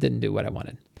 didn't do what I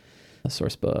wanted.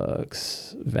 Source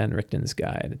books, Van Richten's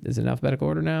guide. Is it in alphabetical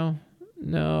order now?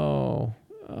 No.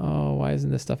 Oh, why isn't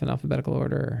this stuff in alphabetical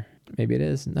order? Maybe it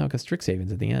is. No, because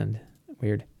Strixhaven's at the end.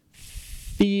 Weird.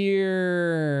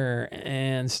 Fear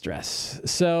and stress.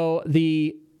 So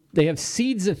they have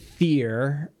seeds of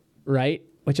fear, right?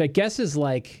 Which I guess is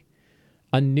like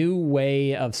a new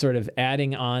way of sort of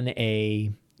adding on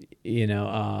a,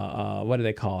 what do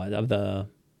they call it?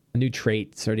 A new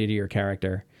trait sort of to your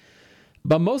character.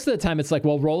 But most of the time it's like,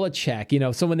 well, roll a check.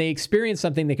 So when they experience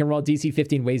something, they can roll a DC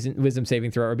 15 wisdom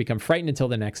saving throw or become frightened until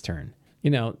the next turn.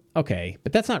 Okay.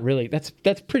 But that's not really, that's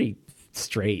pretty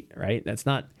straight, right? That's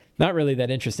not really that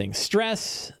interesting.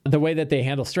 Stress, the way that they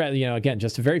handle stress, again,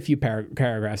 just a very few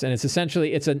paragraphs. And it's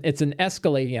essentially, it's an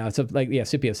escalating, like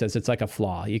Scipio says, it's like a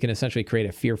flaw. You can essentially create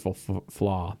a fearful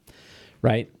flaw,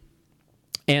 right?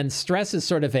 And stress is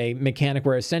sort of a mechanic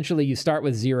where essentially you start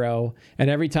with 0, and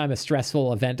every time a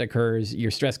stressful event occurs,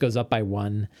 your stress goes up by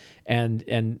 1,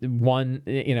 and 1,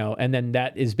 and then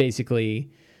that is basically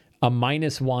a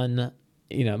 -1,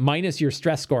 minus your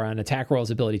stress score on attack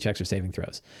rolls, ability checks, or saving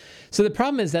throws. So the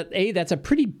problem is that that's a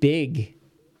pretty big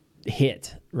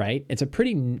hit, right? It's a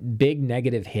pretty big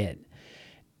negative hit,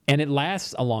 and it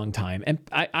lasts a long time. And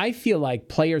I feel like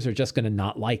players are just going to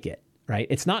not like it, right?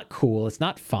 It's not cool. It's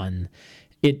not fun.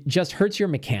 It just hurts your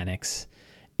mechanics,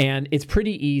 and it's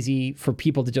pretty easy for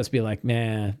people to just be like,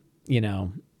 meh,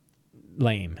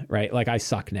 lame, right? Like I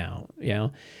suck now,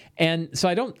 And so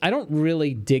I don't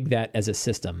really dig that as a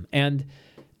system. And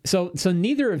so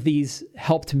neither of these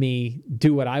helped me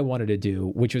do what I wanted to do,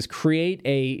 which was create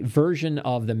a version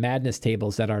of the madness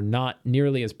tables that are not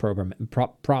nearly as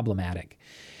problematic.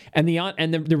 And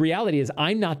the reality is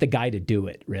I'm not the guy to do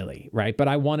it, really, right? But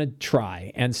I want to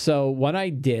try. And so what I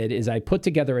did is I put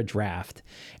together a draft,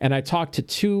 and I talked to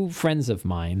 2 friends of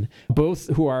mine, both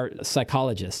who are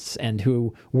psychologists and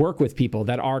who work with people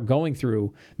that are going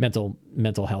through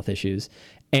mental health issues,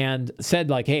 and said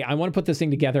like, hey, I want to put this thing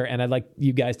together, and I'd like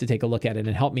you guys to take a look at it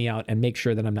and help me out and make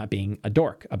sure that I'm not being a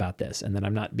dork about this, and that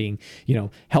I'm not being,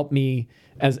 help me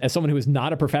as someone who is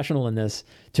not a professional in this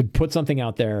to put something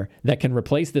out there that can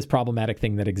replace this problematic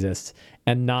thing that exists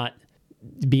and not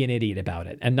be an idiot about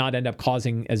it and not end up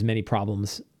causing as many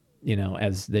problems,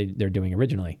 as they're doing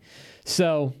originally.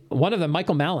 So one of them,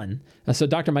 Michael Mallon, so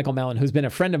Dr. Michael Mallon, who's been a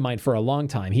friend of mine for a long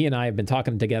time, he and I have been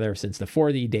talking together since the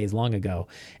 4D days long ago,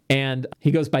 and he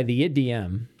goes by the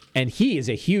IDM, and he is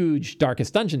a huge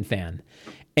Darkest Dungeon fan,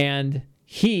 and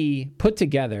he put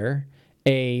together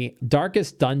a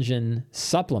Darkest Dungeon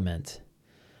supplement.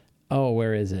 Oh,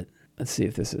 where is it? Let's see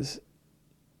if this is.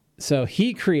 So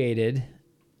he created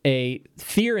a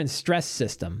fear and stress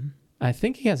system. I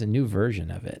think he has a new version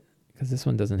of it, because this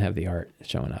one doesn't have the art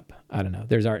showing up. I don't know.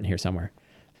 There's art in here somewhere.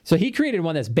 So he created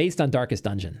one that's based on Darkest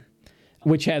Dungeon,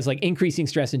 which has like increasing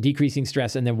stress and decreasing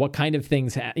stress, and then what kind of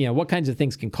things, what kinds of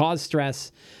things can cause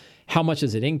stress, how much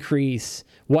does it increase,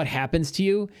 what happens to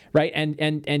you, right?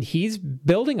 And he's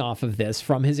building off of this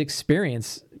from his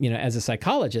experience, as a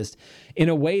psychologist, in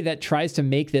a way that tries to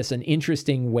make this an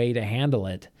interesting way to handle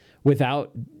it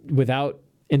without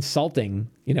insulting,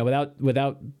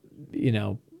 without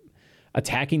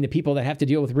attacking the people that have to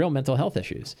deal with real mental health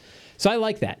issues. So I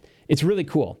like that. It's really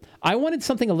cool. I wanted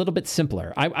something a little bit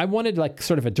simpler. I wanted like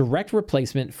sort of a direct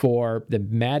replacement for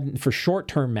for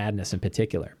short-term madness in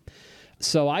particular.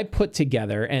 So I put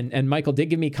together, and Michael did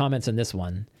give me comments on this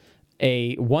one,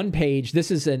 a 1-page,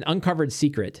 this is an uncovered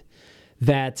secret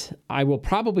that I will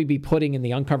probably be putting in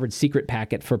the uncovered secret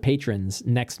packet for patrons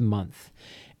next month,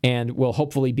 and will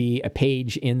hopefully be a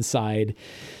page inside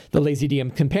the Lazy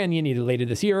DM Companion either later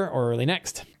this year or early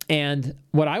next. And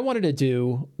what I wanted to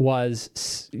do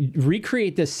was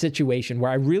recreate this situation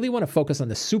where I really want to focus on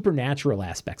the supernatural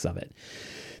aspects of it.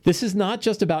 This is not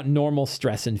just about normal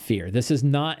stress and fear. This is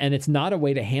not, and it's not a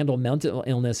way to handle mental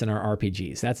illness in our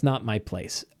RPGs. That's not my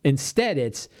place. Instead,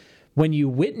 it's when you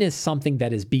witness something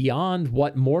that is beyond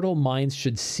what mortal minds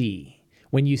should see.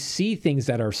 When you see things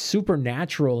that are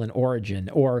supernatural in origin,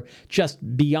 or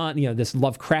just beyond, this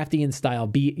Lovecraftian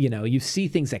style, you see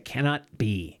things that cannot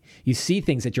be. You see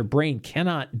things that your brain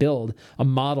cannot build a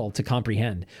model to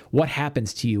comprehend. What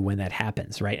happens to you when that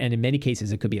happens, right? And in many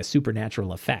cases, it could be a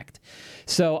supernatural effect.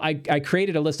 So I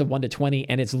created a list of 1 to 20,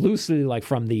 and it's loosely like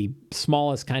from the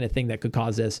smallest kind of thing that could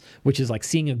cause this, which is like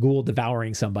seeing a ghoul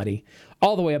devouring somebody,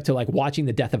 all the way up to like watching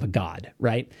the death of a god,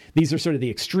 right? These are sort of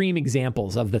the extreme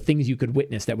examples of the things you could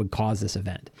witness that would cause this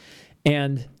event.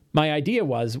 And my idea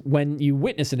was, when you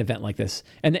witness an event like this,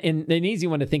 and an easy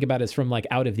one to think about is from like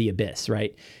Out of the Abyss,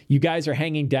 right? You guys are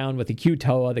hanging down with the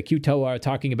Qtoa. The Qtoa are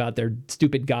talking about their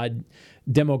stupid god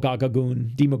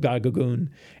Demogorgon,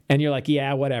 and you're like,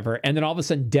 yeah, whatever. And then all of a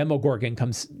sudden Demogorgon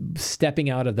comes stepping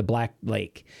out of the Black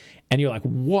Lake, and you're like,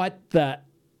 what the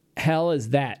hell is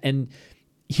that? And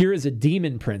here is a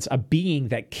demon prince, a being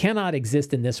that cannot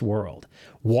exist in this world,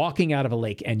 walking out of a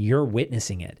lake, and you're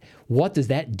witnessing it. What does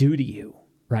that do to you,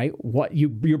 right?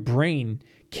 Your brain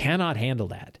cannot handle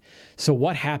that. So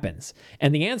what happens?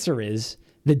 And the answer is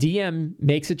the DM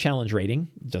makes a challenge rating,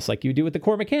 just like you do with the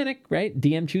core mechanic, right?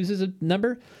 DM chooses a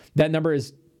number. That number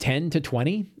is 10 to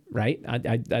 20, right?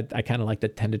 I kind of like the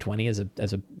 10 to 20 as a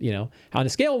on a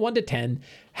scale of 1 to 10,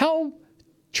 how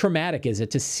traumatic is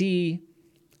it to see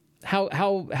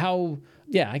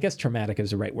I guess traumatic is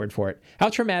the right word for it. How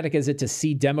traumatic is it to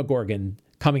see Demogorgon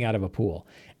coming out of a pool?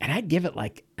 And I'd give it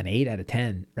like an 8 out of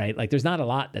 10, right? Like there's not a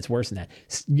lot that's worse than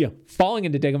that. Falling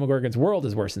into Demogorgon's world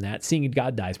is worse than that. Seeing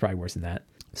God die is probably worse than that.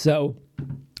 So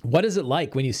what is it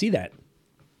like when you see that,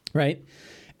 right?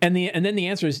 And then the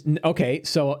answer is, okay,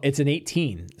 so it's an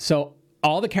 18. So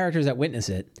all the characters that witness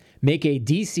it make a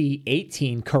DC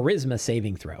 18 charisma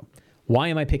saving throw. Why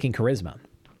am I picking charisma?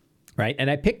 Right?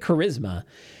 And I pick charisma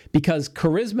because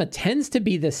charisma tends to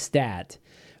be the stat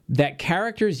that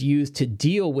characters use to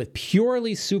deal with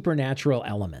purely supernatural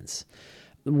elements,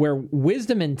 where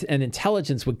wisdom and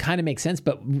intelligence would kind of make sense,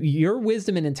 but your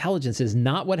wisdom and intelligence is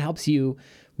not what helps you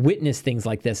witness things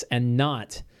like this and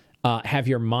not have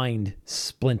your mind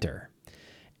splinter.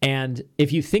 And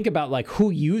if you think about like who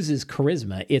uses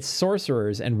charisma, it's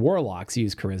sorcerers and warlocks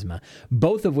use charisma,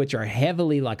 both of which are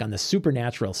heavily like on the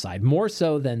supernatural side, more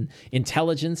so than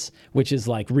intelligence, which is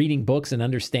like reading books and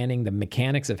understanding the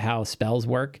mechanics of how spells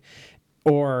work,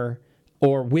 or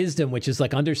wisdom, which is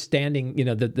like understanding,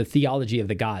 the theology of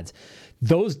the gods.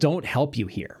 Those don't help you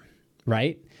here,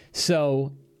 right?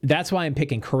 So that's why I'm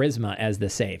picking charisma as the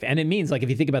save. And it means, like,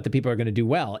 if you think about the people who are going to do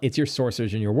well, it's your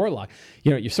sorcerers and your warlock.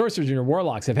 Your sorcerers and your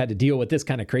warlocks have had to deal with this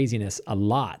kind of craziness a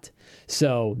lot.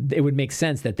 So it would make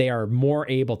sense that they are more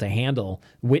able to handle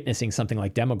witnessing something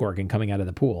like Demogorgon coming out of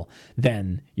the pool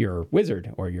than your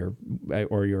wizard or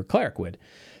your cleric would.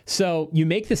 So you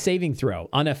make the saving throw.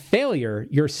 On a failure,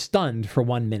 you're stunned for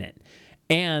 1 minute.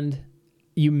 And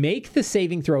you make the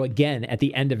saving throw again at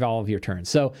the end of all of your turns.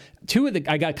 So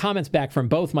I got comments back from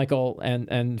both Michael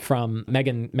and from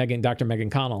Dr. Megan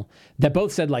Connell, that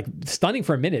both said like stunning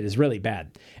for a minute is really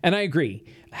bad. And I agree.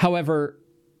 However,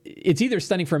 it's either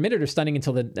stunning for a minute or stunning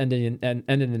until the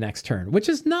end of the next turn, which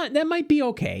is not, that might be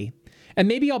okay. And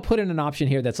maybe I'll put in an option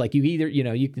here that's like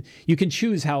you can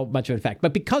choose how much of an effect.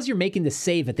 But because you're making the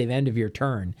save at the end of your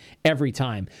turn every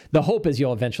time, the hope is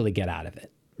you'll eventually get out of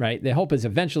it. Right? The hope is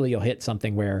eventually you'll hit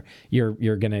something where you're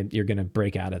gonna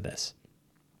break out of this.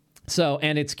 So,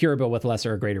 and it's curable with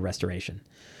lesser or greater restoration.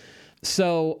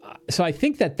 So I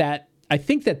think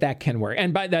that can work.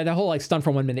 And by the whole like stun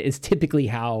for 1 minute is typically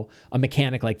how a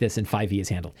mechanic like this in 5e is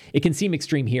handled. It can seem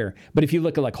extreme here, but if you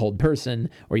look at like hold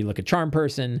person, or you look at charm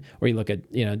person, or you look at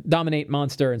dominate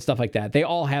monster and stuff like that, they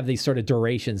all have these sort of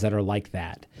durations that are like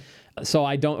that. So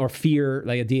or fear,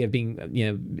 the idea of being,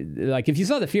 like if you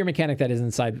saw the fear mechanic that is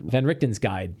inside Van Richten's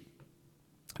guide,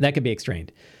 that could be extreme.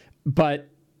 But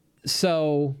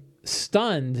so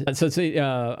stunned,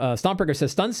 Stompberger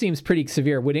says, stunned seems pretty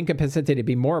severe. Would incapacitated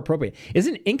be more appropriate?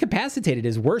 Isn't incapacitated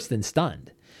is worse than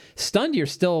stunned? Stunned, you're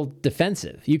still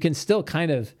defensive. You can still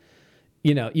kind of,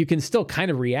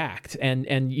 react,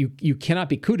 and you cannot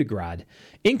be coup de grace.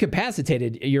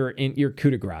 Incapacitated, you're coup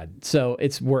de grace. So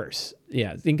it's worse.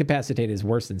 Yeah, incapacitated is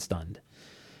worse than stunned.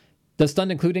 Does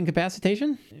stunned include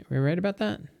incapacitation? Are we right about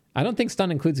that? I don't think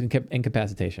stunned includes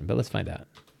incapacitation, but let's find out.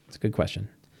 It's a good question.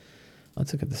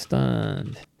 Let's look at the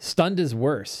stunned. Stunned is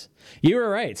worse. You were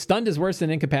right. Stunned is worse than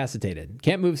incapacitated.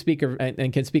 Can't move, speak,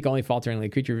 and can speak only falteringly.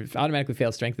 Creature automatically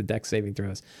fails strength and dex saving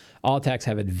throws. All attacks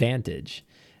have advantage.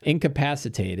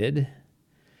 Incapacitated.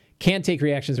 Can't take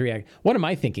reactions or react. What am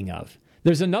I thinking of?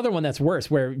 There's another one that's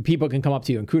worse where people can come up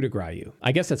to you and coup de grace you.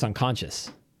 I guess that's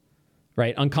unconscious,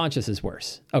 right? Unconscious is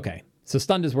worse. Okay. So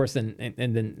stunned is worse than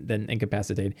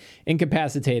incapacitated.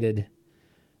 Incapacitated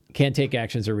can't take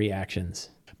actions or reactions.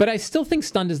 But I still think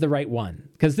stunned is the right one,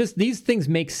 because these things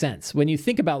make sense. When you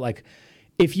think about, like,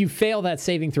 if you fail that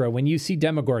saving throw, when you see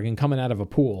Demogorgon coming out of a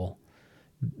pool,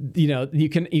 you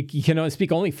can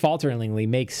speak only falteringly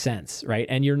makes sense, right?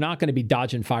 And you're not going to be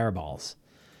dodging fireballs,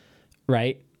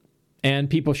 right? And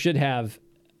people should have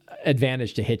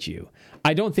advantage to hit you.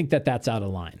 I don't think that that's out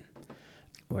of line.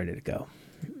 Where did it go?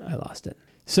 I lost it.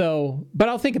 So, but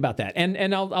I'll think about that,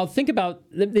 and I'll think about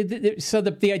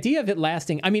the idea of it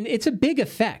lasting. I mean, it's a big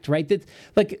effect, right? That,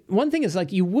 like, one thing is,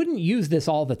 like, you wouldn't use this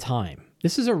all the time.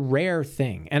 This is a rare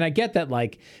thing, and I get that,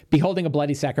 like, beholding a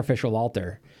bloody sacrificial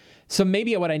altar. So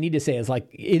maybe what I need to say is, like,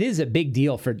 it is a big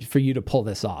deal for you to pull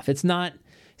this off. It's not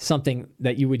something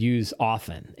that you would use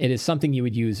often. It is something you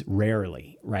would use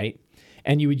rarely, right?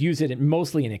 And you would use it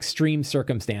mostly in extreme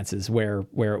circumstances where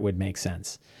it would make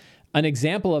sense. An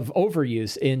example of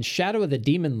overuse in Shadow of the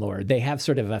Demon Lord, they have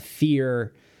sort of a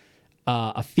fear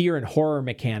and horror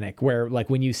mechanic where, like,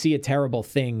 when you see a terrible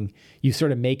thing, you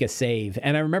sort of make a save.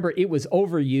 And I remember it was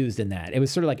overused in that. It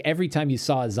was sort of like every time you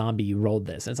saw a zombie, you rolled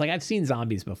this. And it's like, I've seen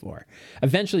zombies before.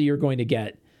 Eventually, you're going to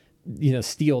get,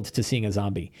 steeled to seeing a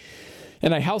zombie.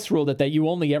 And I house ruled it that you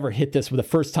only ever hit this the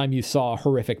first time you saw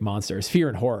horrific monsters, fear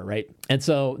and horror, right? And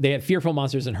so they had fearful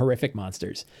monsters and horrific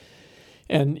monsters.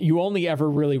 And you only ever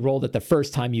really rolled it the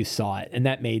first time you saw it. And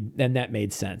that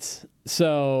made sense.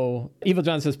 So Evil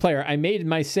John says, player, I made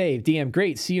my save. DM,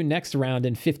 great. See you next round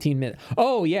in 15 minutes.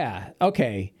 Oh, yeah.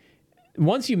 Okay.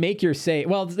 Once you make your save,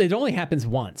 well, it only happens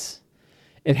once.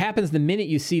 It happens the minute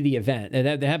you see the event. And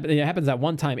it happens at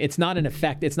one time. It's not an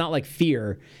effect. It's not like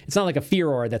fear. It's not like a fear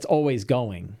aura that's always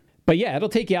going. But yeah, it'll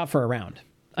take you out for a round.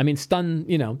 I mean, stun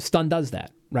does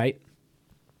that, right?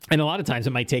 And a lot of times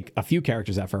it might take a few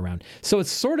characters out for a round. So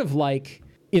it's sort of like,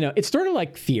 it's sort of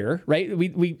like fear, right?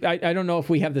 I don't know if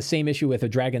we have the same issue with a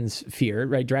dragon's fear,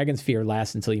 right? Dragon's fear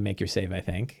lasts until you make your save, I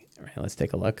think. All right, let's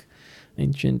take a look.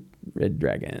 Ancient red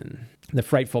dragon. The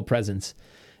frightful presence.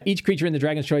 Each creature in the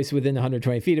dragon's choice within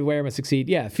 120 feet of where must succeed.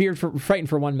 Yeah, frightened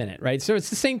for 1 minute, right? So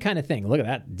it's the same kind of thing. Look at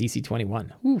that, DC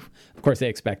 21. Whew. Of course, they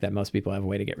expect that most people have a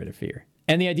way to get rid of fear.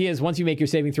 And the idea is once you make your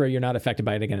saving throw, you're not affected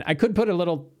by it again. I could put a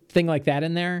little thing like that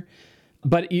in there,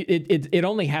 but it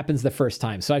only happens the first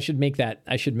time. So I should make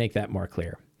that more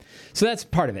clear. So that's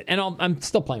part of it. And I'm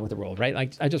still playing with the rule, right?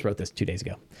 Like I just wrote this 2 days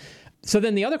ago. So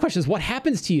then the other question is, what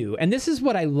happens to you? And this is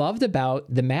what I loved about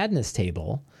the Madness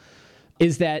table,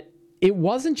 is that it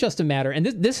wasn't just a matter, and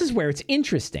this is where it's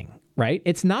interesting, right?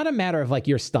 It's not a matter of like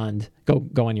you're stunned,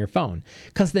 go on your phone.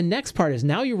 Because the next part is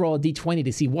now you roll a d20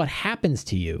 to see what happens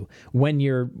to you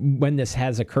when this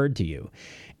has occurred to you.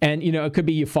 And, it could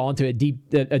be you fall into a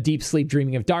deep sleep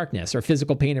dreaming of darkness, or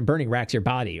physical pain and burning racks your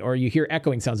body, or you hear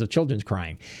echoing sounds of children's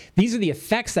crying. These are the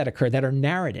effects that occur that are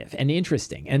narrative and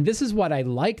interesting. And this is what I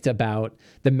liked about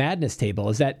the Madness table,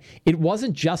 is that it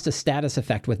wasn't just a status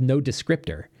effect with no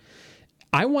descriptor.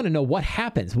 I want to know what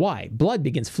happens. Why? Blood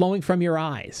begins flowing from your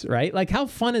eyes, right? Like, how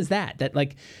fun is that? That,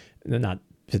 like, not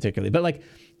particularly, but like,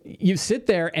 you sit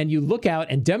there and you look out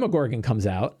and Demogorgon comes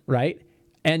out, right?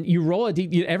 And you roll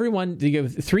everyone,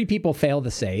 3 people fail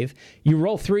the save. You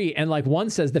roll 3, and like one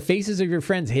says, the faces of your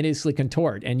friends hideously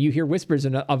contort, and you hear whispers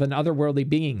of an otherworldly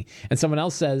being. And someone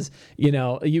else says,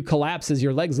 you collapse as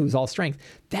your legs lose all strength.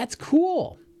 That's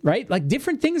cool, right? Like,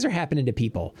 different things are happening to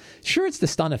people. Sure, it's the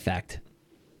stun effect,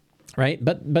 right?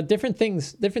 But different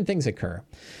things occur.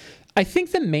 I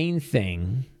think the main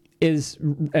thing is,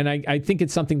 and I think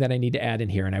it's something that I need to add in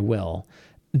here, and I will,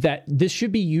 that this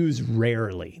should be used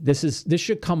rarely. This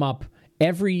should come up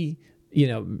rarely,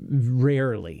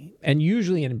 and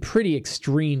usually in pretty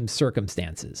extreme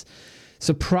circumstances.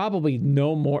 So probably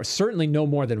certainly no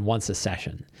more than once a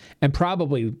session, and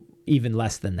probably even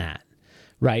less than that,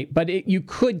 right? But you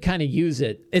could kind of use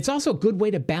it. It's also a good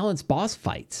way to balance boss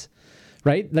fights,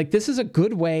 right? Like, this is a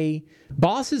good way.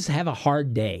 Bosses have a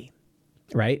hard day,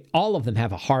 right? All of them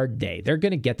have a hard day. They're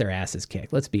going to get their asses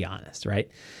kicked. Let's be honest,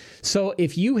 right? So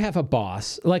if you have a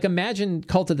boss, like imagine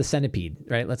Cult of the Centipede,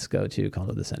 right? Let's go to Cult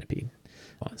of the Centipede.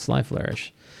 Sly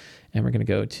Flourish. And we're going to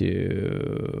go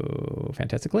to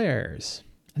Fantastic Lairs.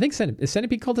 I think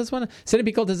Centipede Cultist one.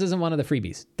 Centipede Cultist isn't one of the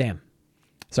freebies. Damn.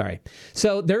 Sorry.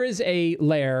 So there is a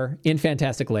lair in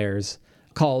Fantastic Lairs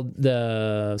called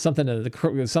something of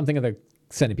the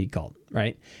Centipede cult,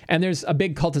 right? And there's a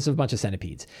big cultist of a bunch of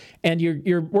centipedes, and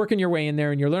you're working your way in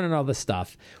there, and you're learning all this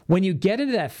stuff. When you get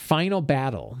into that final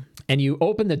battle, and you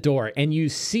open the door, and you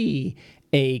see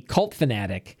a cult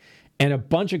fanatic and a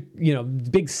bunch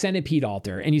of big centipede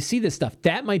altar, and you see this stuff,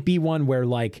 that might be one where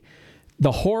like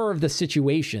the horror of the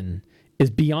situation is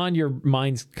beyond your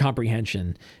mind's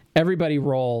comprehension. Everybody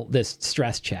roll this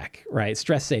stress check, right?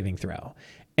 Stress saving throw.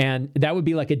 And that would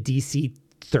be like a DC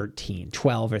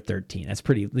 12 or 13. That's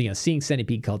pretty, seeing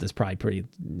Centipede Cult is probably pretty,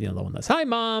 low on this. Hi,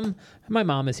 Mom. My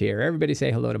mom is here. Everybody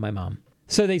say hello to my mom.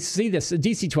 So they see this,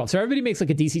 DC 12. So everybody makes like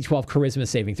a DC 12 charisma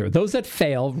saving throw. Those that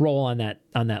fail roll on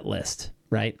that list,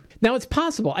 right? Now, it's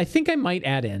possible. I think I might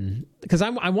add in, because I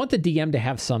want the DM to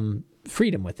have some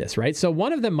freedom with this, right? So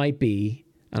one of them might be,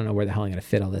 I don't know where the hell I'm going to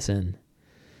fit all this in.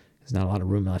 There's not a lot of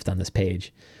room left on this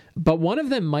page. But one of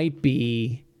them might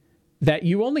be that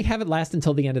you only have it last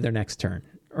until the end of their next turn,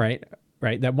 right?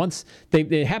 Right. That once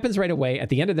it happens right away, at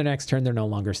the end of their next turn, they're no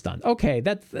longer stunned. Okay,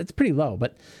 that's pretty low,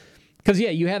 but because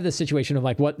you have this situation of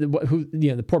like who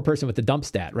the poor person with the dump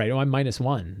stat, right? Oh, I'm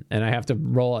 -1, and I have to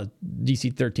roll a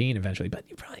DC 13 eventually, but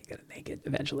you're probably gonna make it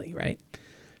eventually, right?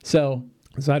 So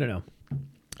I don't know.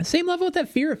 Same level with that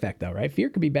fear effect, though, right? Fear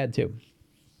could be bad too.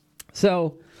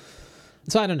 So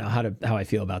I don't know how I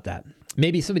feel about that.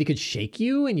 Maybe somebody could shake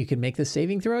you and you could make the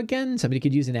saving throw again. Somebody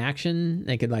could use an action.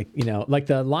 They could like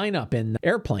the lineup in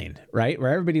Airplane, right?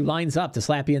 Where everybody lines up to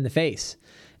slap you in the face.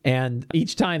 And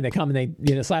each time they come and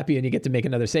they slap you and you get to make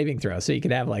another saving throw. So you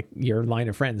could have like your line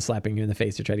of friends slapping you in the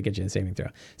face to try to get you in a saving throw.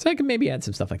 So I could maybe add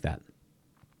some stuff like that.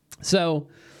 So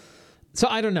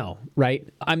I don't know, right?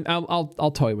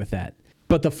 I'll toy with that.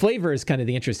 But the flavor is kind of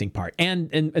the interesting part.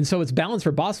 And so it's balanced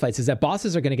for boss fights is that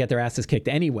bosses are going to get their asses kicked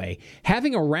anyway.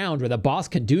 Having a round where the boss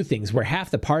can do things where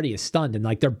half the party is stunned and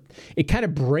like it kind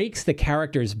of breaks the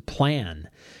character's plan,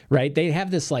 right? They have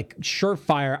this like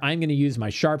surefire, I'm going to use my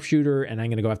sharpshooter and I'm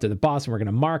going to go after the boss and we're going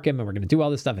to mark him and we're going to do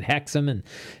all this stuff and hex him and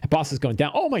the boss is going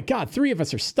down. Oh my God, 3 of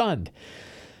us are stunned.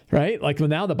 Right? Like, well,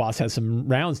 now the boss has some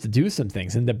rounds to do some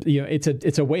things. And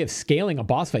it's a way of scaling a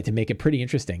boss fight to make it pretty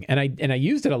interesting. And I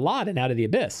used it a lot in Out of the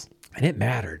Abyss. And it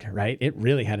mattered, right? It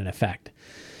really had an effect.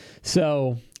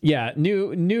 So yeah,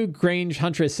 new Grange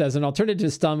Huntress says an alternative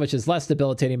to stun, which is less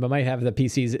debilitating, but might have the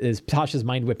PCs is Tasha's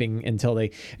mind whipping until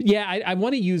they. Yeah, I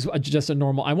want to use just a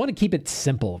normal. I want to keep it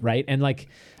simple, right? And like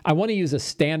I want to use a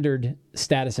standard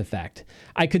status effect.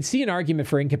 I could see an argument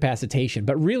for incapacitation,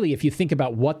 but really, if you think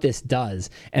about what this does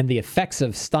and the effects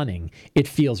of stunning, it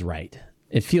feels right.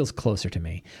 It feels closer to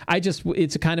me.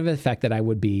 It's a kind of effect that I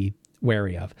would be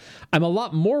wary of. I'm a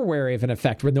lot more wary of an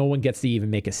effect where no one gets to even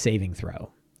make a saving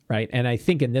throw. Right. And I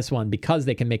think in this one, because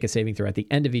they can make a saving throw at the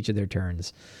end of each of their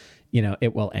turns,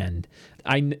 it will end.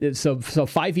 So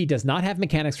 5e does not have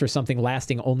mechanics for something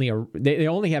lasting only they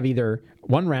only have either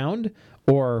one round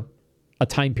or a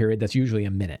time period that's usually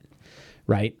a minute.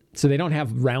 Right. So they don't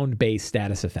have round based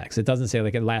status effects. It doesn't say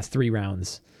like it lasts 3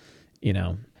 rounds,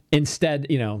 Instead,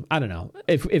 I don't know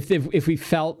if we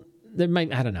felt there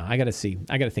might, I don't know. I got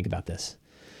to think about this.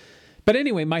 But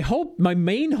anyway, my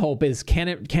main hope is can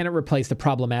it replace the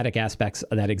problematic aspects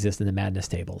that exist in the Madness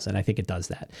tables? And I think it does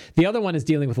that. The other one is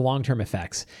dealing with long-term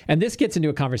effects. And this gets into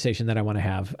a conversation that I want to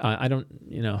have.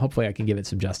 Hopefully I can give it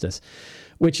some justice,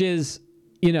 which is,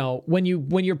 when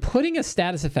you're putting a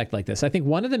status effect like this, I think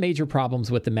one of the major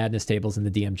problems with the Madness tables in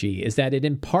the DMG is that it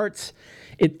imparts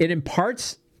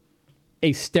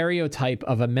a stereotype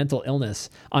of a mental illness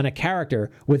on a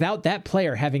character without that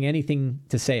player having anything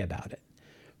to say about it.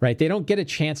 Right? They don't get a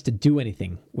chance to do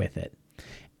anything with it.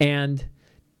 And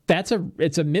it's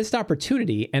a missed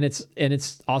opportunity, and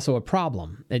it's also a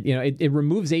problem. It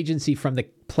removes agency from the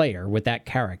player with that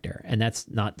character, and that's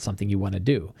not something you want to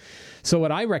do. So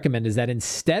what I recommend is that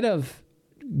instead of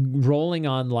rolling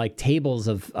on like tables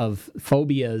of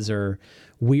phobias or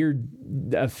weird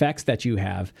effects that you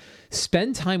have,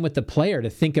 spend time with the player to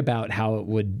think about how it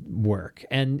would work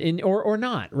or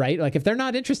not, right? Like if they're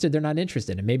not interested, they're not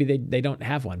interested, and maybe they don't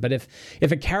have one. But if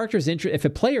a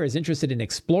player is interested in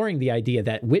exploring the idea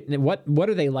that what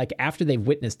are they like after they've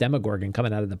witnessed Demogorgon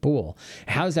coming out of the pool,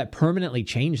 how does that permanently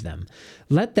change them?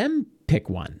 Let them pick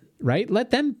one. Right? Let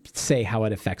them say how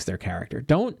it affects their character.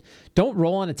 Don't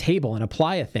roll on a table and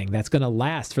apply a thing that's going to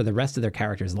last for the rest of their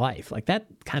character's life. Like that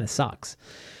kind of sucks.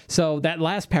 So that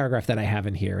last paragraph that I have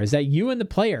in here is that you and the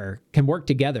player can work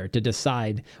together to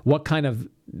decide what kind of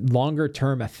longer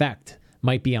term effect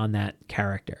might be on that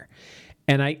character.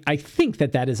 And I think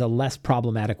that is a less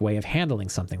problematic way of handling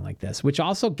something like this, which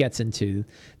also gets into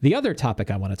the other topic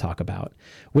I want to talk about,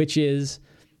 which is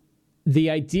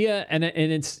the idea, and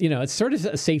it's it's sort of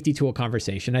a safety tool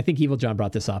conversation. I think Evil John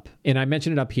brought this up, and I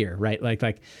mentioned it up here, right?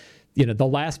 Like the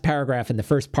last paragraph in the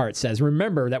first part says,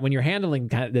 remember that when you're handling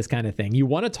this kind of thing, you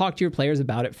want to talk to your players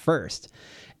about it first,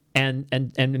 and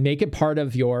make it part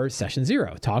of your session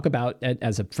 0. Talk about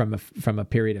it from a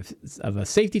period of a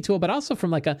safety tool, but also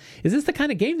from is this the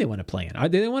kind of game they want to play in?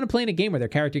 Do they want to play in a game where their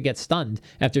character gets stunned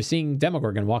after seeing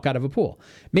Demogorgon walk out of a pool?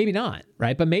 Maybe not,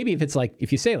 right? But maybe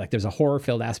if you say there's a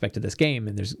horror-filled aspect to this game,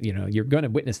 and there's you're going to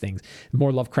witness things,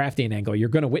 more Lovecraftian angle, you're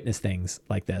going to witness things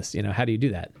like this. How do you do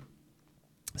that?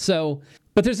 So,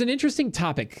 but there's an interesting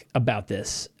topic about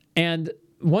this, and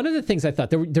one of the things I thought,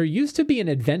 there used to be an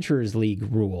Adventurers League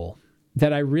rule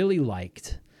that I really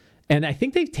liked, and I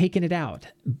think they've taken it out,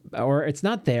 or it's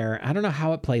not there. I don't know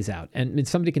how it plays out, and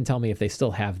somebody can tell me if they still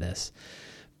have this.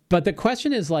 But the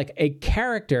question is a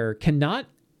character cannot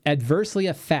adversely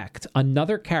affect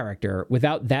another character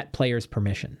without that player's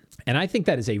permission. And I think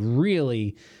that is a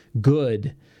really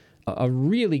good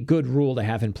rule to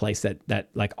have in place that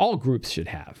like all groups should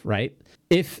have, right?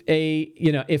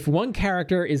 If one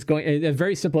character is going, a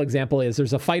very simple example is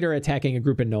there's a fighter attacking a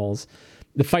group of gnolls.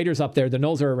 The fighter's up there, the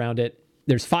gnolls are around it.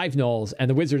 there's 5 gnolls, and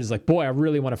the wizard is like, boy, I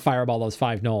really want to fireball those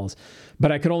 5 gnolls,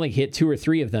 but I could only hit 2 or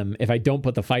 3 of them if I don't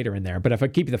put the fighter in there. But if I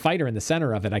keep the fighter in the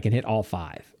center of it, I can hit all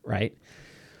 5, right?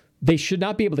 They should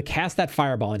not be able to cast that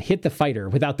fireball and hit the fighter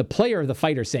without the player of the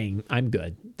fighter saying, I'm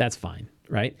good, that's fine,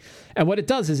 right? And what it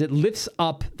does is it lifts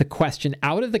up the question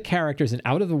out of the characters and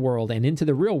out of the world and into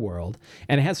the real world,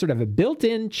 and it has sort of a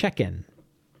built-in check-in.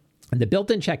 And the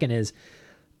built-in check-in is,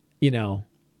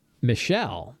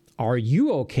 Michelle, are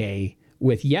you okay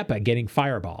with Yepa getting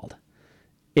fireballed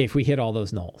if we hit all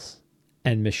those gnolls?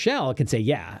 And Michelle can say,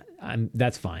 yeah,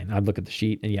 that's fine. I'd look at the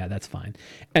sheet and yeah, that's fine.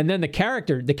 And then the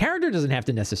character doesn't have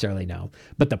to necessarily know,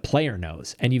 but the player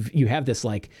knows. And you have this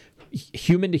like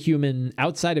human to human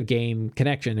outside of game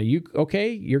connection. Are you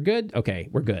okay? You're good? Okay,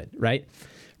 we're good, right?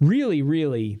 Really,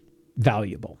 really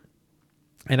valuable.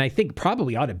 And I think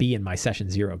probably ought to be in my session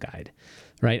 0 guide,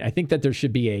 right? I think that there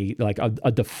should be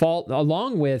a default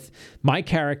along with my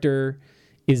character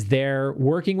is there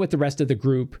working with the rest of the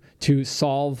group to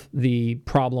solve the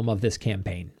problem of this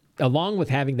campaign, along with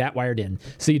having that wired in.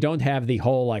 So you don't have the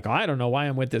whole like, I don't know why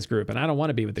I'm with this group and I don't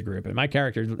want to be with the group. And my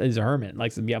character is a hermit and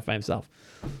likes to be off by himself.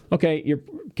 Okay, your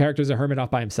character's a hermit off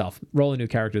by himself. Roll a new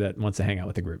character that wants to hang out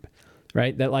with the group,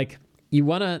 right? That like you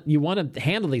want to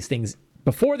handle these things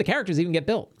before the characters even get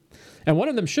built. And one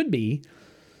of them should be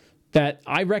that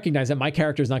I recognize that my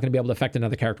character is not going to be able to affect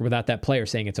another character without that player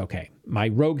saying it's okay. My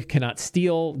rogue cannot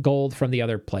steal gold from the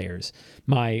other players.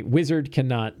 My wizard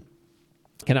cannot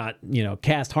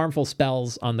cast harmful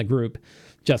spells on the group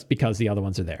just because the other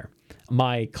ones are there.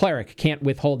 My cleric can't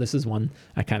withhold, this is one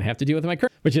I kind of have to deal with my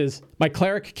current, which is my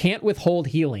cleric can't withhold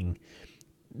healing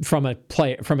from a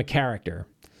character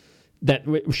that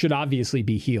should obviously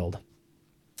be healed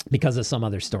because of some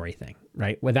other story thing,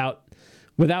 right?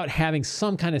 Without having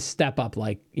some kind of step up,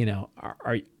 like,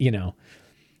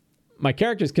 my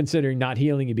character's considering not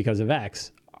healing you because of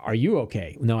X. Are you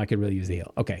okay? No, I could really use the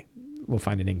heal. Okay, we'll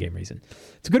find an in-game reason.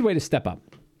 It's a good way to step up.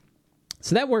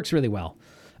 So that works really well,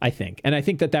 I think. And I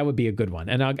think that would be a good one.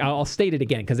 And I'll state it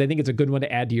again, because I think it's a good one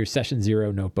to add to your session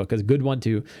 0 notebook. It's a good one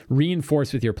to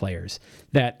reinforce with your players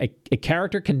that a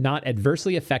character cannot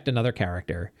adversely affect another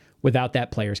character without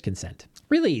that player's consent.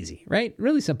 Really easy, right?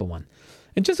 Really simple one.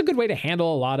 And just a good way to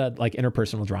handle a lot of like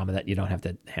interpersonal drama that you don't have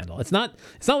to handle. It's not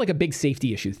like a big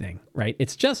safety issue thing, right?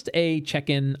 It's just a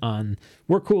check-in on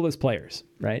we're cool as players,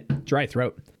 right? Dry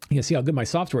throat. You can see how good my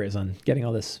software is on getting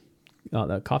all this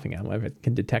the coughing out. It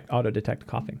can auto-detect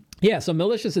coughing. Yeah, so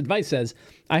Malicious Advice says,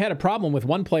 I had a problem with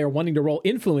one player wanting to roll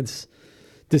influence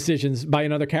decisions by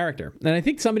another character. And I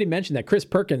think somebody mentioned that. Chris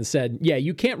Perkins said, yeah,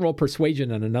 you can't roll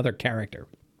persuasion on another character.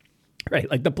 Right,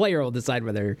 like the player will decide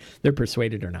whether they're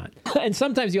persuaded or not. And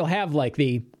sometimes you'll have like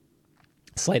the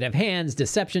sleight of hands,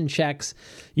 deception checks,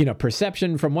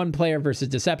 perception from one player versus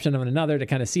deception of another to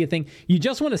kind of see a thing. You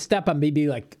just want to step up and maybe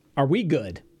like, are we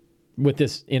good with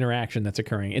this interaction that's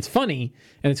occurring? It's funny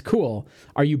and it's cool.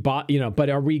 Are you but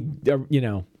are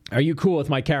you cool with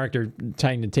my character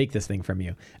trying to take this thing from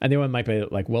you? And the one might be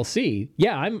like, we'll see.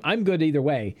 Yeah, I'm good either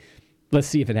way. Let's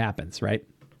see if it happens, right?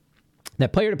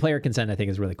 That player-to-player consent, I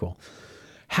think, is really cool.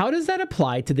 How does that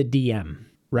apply to the DM,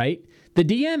 right? The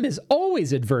DM is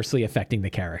always adversely affecting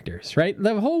the characters, right?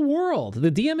 The whole world.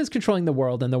 The DM is controlling the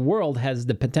world, and the world has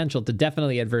the potential to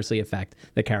definitely adversely affect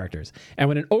the characters. And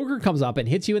when an ogre comes up and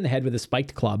hits you in the head with a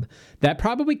spiked club, that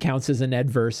probably counts as an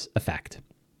adverse effect,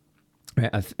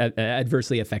 right?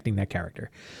 Adversely affecting that character.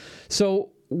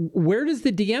 So where does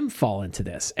the DM fall into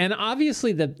this? And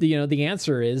obviously, the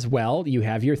answer is, well, you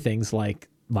have your things like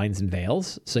lines and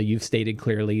veils. So you've stated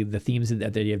clearly the themes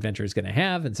that the adventure is going to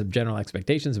have and some general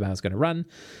expectations about how it's going to run.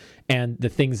 And the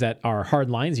things that are hard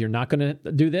lines, you're not going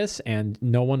to do this, and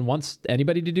no one wants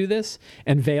anybody to do this.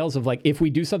 And veils of like, if we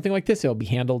do something like this, it'll be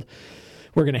handled.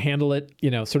 We're going to handle it,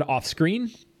 sort of off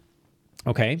screen.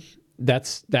 Okay,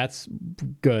 that's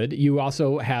good. You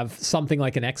also have something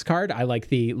like an X card. I like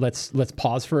the let's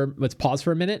pause for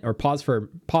a minute, or pause for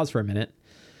a minute.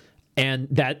 And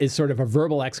that is sort of a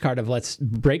verbal X card of let's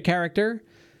break character,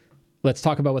 let's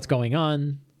talk about what's going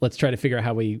on, let's try to figure out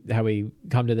how we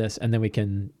come to this, and then we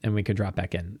can drop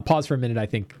back in. Pause for a minute, I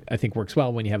think works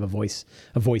well when you have a voice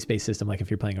based system, like if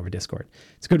you're playing over Discord.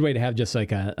 It's a good way to have just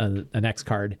like an X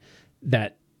card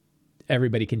that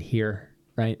everybody can hear,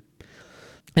 right?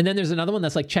 And then there's another one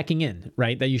that's like checking in,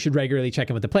 right? That you should regularly check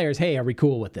in with the players. Hey, are we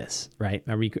cool with this, right?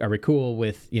 Are we cool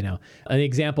with, an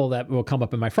example that will come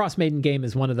up in my Frostmaiden game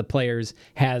is one of the players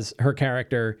has her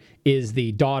character is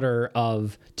the daughter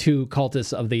of 2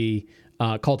 cultists of the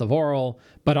cult of Oral,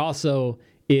 but also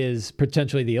is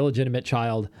potentially the illegitimate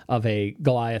child of a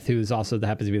Goliath who's also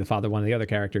happens to be the father of one of the other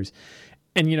characters.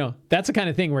 And, that's the kind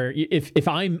of thing where if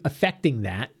I'm affecting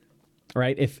that,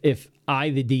 right? If I,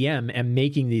 the DM, am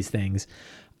making these things,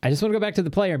 I just want to go back to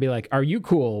the player and be like, are you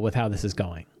cool with how this is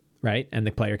going? Right? And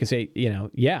the player can say,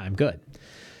 yeah, I'm good.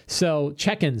 So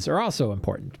check-ins are also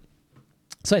important.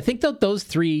 So I think that those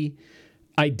three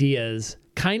ideas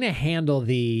kind of handle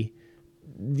the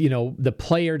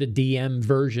player to DM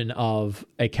version of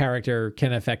a character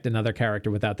can affect another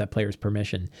character without that player's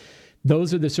permission.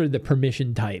 Those are the sort of the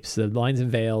permission types, the lines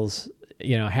and veils,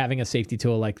 having a safety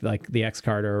tool like the X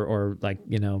card or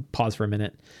pause for a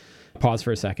minute, pause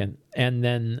for a second, and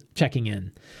then checking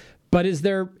in. But is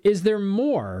there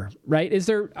more, right?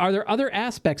 Are there other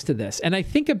aspects to this? And I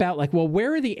think about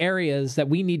where are the areas that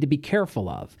we need to be careful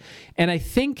of? And I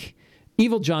think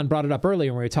Evil John brought it up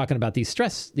earlier when we were talking about these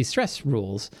stress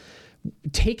rules.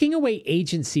 Taking away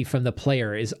agency from the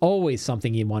player is always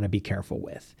something you want to be careful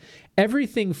with.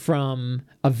 Everything from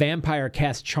a vampire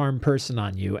cast charm person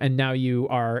on you, and now you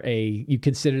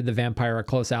consider the vampire a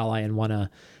close ally and want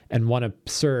to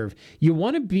serve. You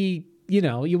want to be, you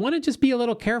want to just be a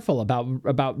little careful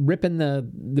about ripping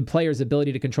the player's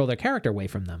ability to control their character away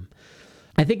from them.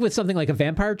 I think with something like a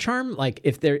vampire charm,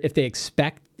 if they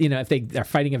expect, if they are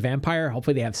fighting a vampire,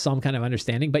 hopefully they have some kind of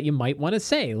understanding. But you might want to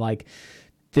say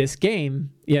this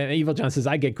game, Evil John says,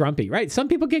 I get grumpy, right? Some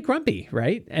people get grumpy,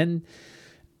 right? And,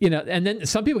 and then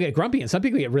some people get grumpy and some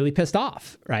people get really pissed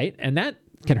off, right? And that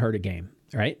can hurt a game,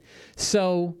 right?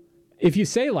 So if you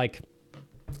say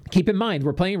keep in mind,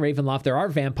 we're playing Ravenloft, there are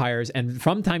vampires, and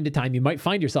from time to time, you might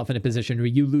find yourself in a position where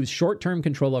you lose short-term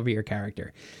control over your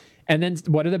character. And then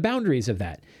what are the boundaries of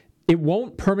that? It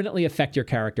won't permanently affect your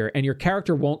character, and your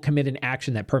character won't commit an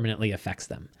action that permanently affects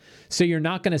them. So you're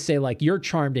not going to say you're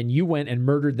charmed and you went and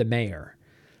murdered the mayor,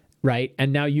 right?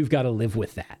 And now you've got to live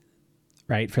with that,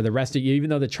 right? For the rest of you, even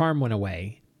though the charm went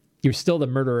away, you're still the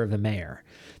murderer of the mayor.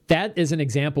 That is an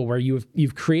example where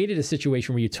you've created a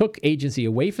situation where you took agency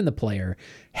away from the player,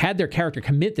 had their character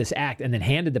commit this act, and then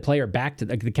handed the player back to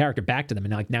the character back to them,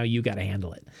 and now you got to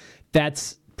handle it.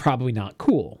 That's probably not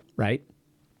cool, right?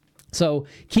 So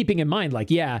keeping in mind,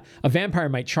 a vampire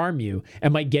might charm you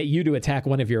and might get you to attack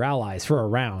one of your allies for a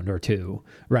round or two,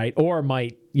 right? Or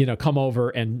might, come over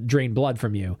and drain blood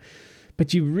from you.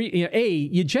 But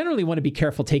you generally want to be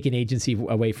careful taking agency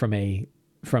away from a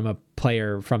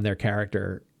player, from their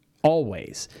character,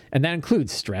 always. And that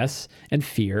includes stress and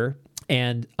fear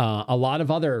and a lot of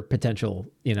other potential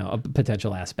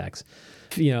aspects.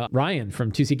 Ryan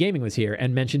from 2C Gaming was here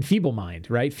and mentioned Feeble Mind,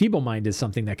 right? Feeble Mind is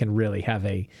something that can really have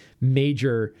a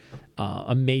major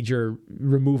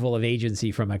removal of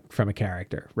agency from a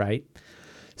character, right?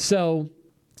 So,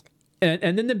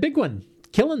 and then the big one,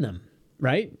 killing them,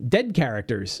 right? Dead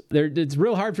characters. It's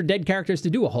real hard for dead characters to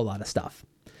do a whole lot of stuff.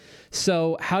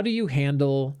 So how do you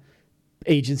handle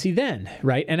agency then,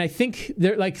 right? And I think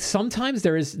sometimes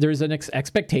there's an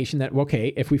expectation that,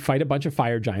 okay, if we fight a bunch of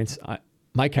fire giants,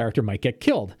 my character might get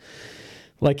killed.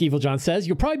 Like Evil John says,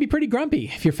 you'll probably be pretty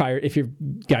grumpy if your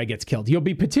guy gets killed. You'll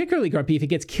be particularly grumpy if he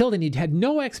gets killed and you had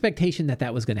no expectation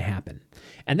that was going to happen.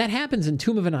 And that happens in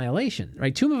Tomb of Annihilation,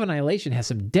 right? Tomb of Annihilation has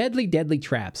some deadly, deadly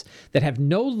traps that have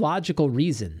no logical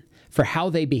reason for how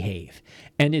they behave.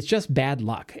 And it's just bad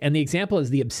luck. And the example is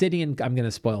the obsidian. I'm going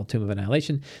to spoil Tomb of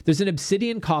Annihilation. There's an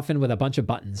obsidian coffin with a bunch of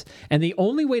buttons. And the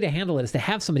only way to handle it is to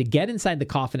have somebody get inside the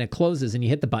coffin. It closes and you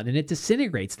hit the button and it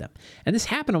disintegrates them. And this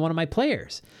happened to one of my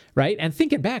players, right? And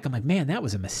thinking back, I'm like, man, that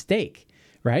was a mistake,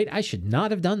 right? I should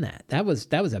not have done that. That was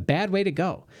a bad way to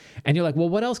go. And you're like, well,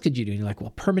 what else could you do? And you're like,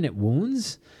 well, permanent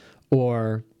wounds,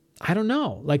 or I don't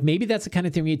know. Maybe that's the kind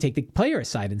of thing where you take the player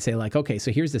aside and say, okay,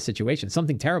 so here's the situation.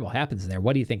 Something terrible happens there.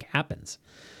 What do you think happens?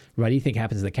 What do you think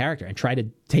happens to the character? And try to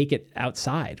take it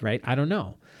outside, right? I don't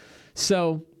know.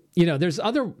 So, there's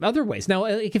other ways. Now,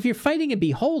 if you're fighting a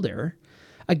beholder,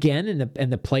 again,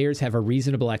 and the players have a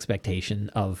reasonable expectation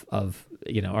of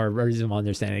or a reasonable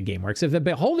understanding of game works. If the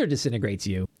beholder disintegrates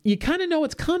you, you kind of know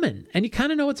what's coming and you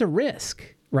kind of know it's a risk,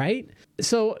 right?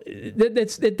 So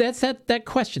that's that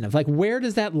question of where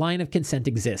does that line of consent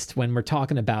exist when we're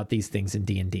talking about these things in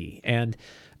D&D? And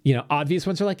obvious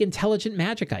ones are intelligent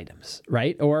magic items,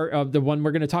 right? Or the one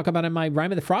we're going to talk about in my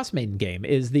Rime of the Frostmaiden game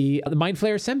is the Mind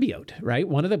Flayer symbiote, right?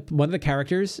 One of the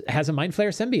characters has a Mind Flayer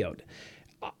symbiote.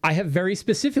 I have very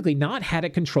specifically not had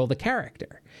it control the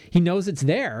character. He knows it's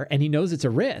there and he knows it's a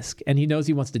risk and he knows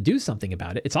he wants to do something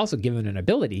about it. It's also given an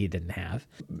ability he didn't have,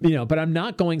 but I'm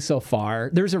not going so far.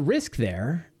 There's a risk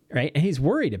there, right? And he's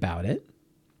worried about it,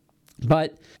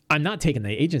 but I'm not taking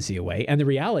the agency away. And the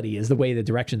reality is the way the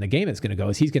direction the game is going to go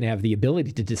is he's going to have the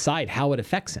ability to decide how it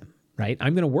affects him, right?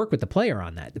 I'm going to work with the player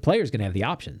on that. The player is going to have the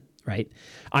option right?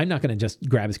 I'm not going to just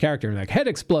grab his character and like, head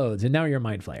explodes, and now you're a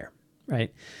mind flayer,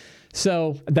 right?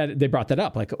 So that they brought that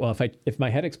up. Like, well, if my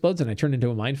head explodes and I turn into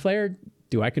a mind flayer,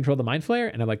 do I control the mind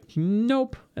flayer? And I'm like,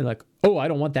 nope. And like, oh, I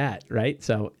don't want that, right?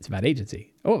 So it's about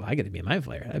agency. Oh, I get to be a mind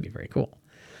flayer. That'd be very cool.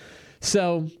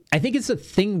 So I think it's a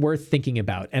thing worth thinking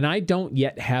about, and I don't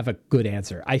yet have a good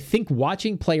answer. I think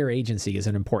watching player agency is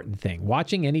an important thing.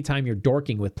 Watching anytime you're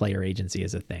dorking with player agency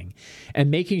is a thing,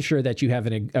 and making sure that you have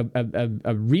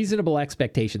a reasonable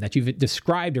expectation, that you've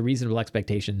described a reasonable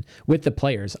expectation with the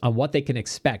players on what they can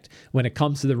expect when it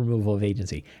comes to the removal of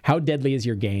agency. How deadly is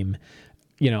your game?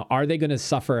 You know, are they going to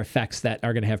suffer effects that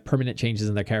are going to have permanent changes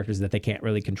in their characters that they can't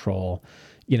really control?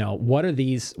 You know, what are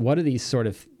these sort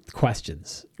of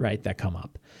questions, right, that come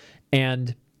up,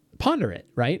 and ponder it,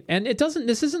 right? And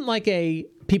this isn't like a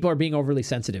people are being overly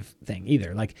sensitive thing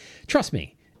either. Like, trust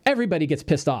me, everybody gets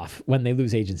pissed off when they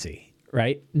lose agency,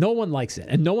 right? No one likes it,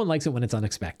 and no one likes it when it's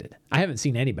unexpected. I haven't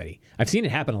seen anybody. I've seen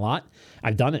it happen a lot.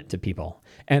 I've done it to people,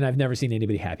 and I've never seen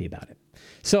anybody happy about it.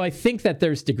 So I think that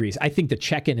there's degrees. I think the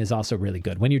check-in is also really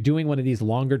good. When you're doing one of these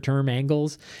longer-term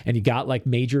angles and you got like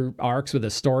major arcs with a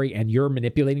story and you're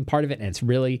manipulating part of it and it's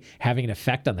really having an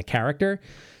effect on the character,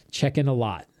 check in a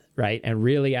lot, right? And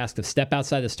really ask to step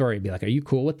outside the story and be like, are you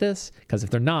cool with this? Because if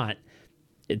they're not,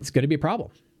 it's going to be a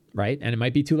problem, right? And it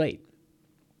might be too late.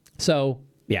 So,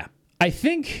 yeah. I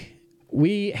think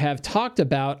we have talked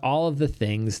about all of the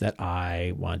things that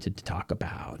I wanted to talk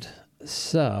about.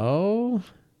 So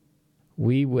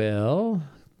we will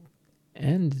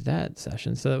end that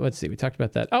session. So let's see. We talked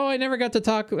about that. Oh, I never got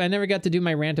to do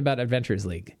my rant about Adventurers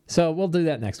League. So we'll do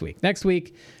that next week. Next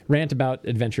week, rant about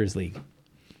Adventurers League.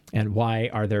 And why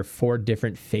are there 4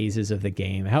 different phases of the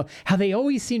game? How they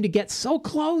always seem to get so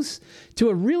close to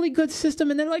a really good system,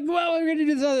 and they're like, well, we're going to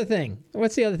do this other thing.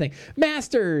 What's the other thing?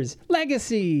 Masters,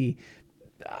 Legacy.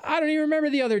 I don't even remember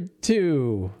the other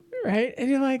 2, right? And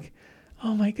you're like,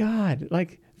 oh my God,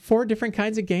 like 4 different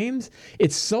kinds of games?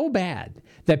 It's so bad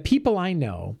that people I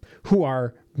know who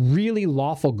are really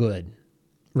lawful good,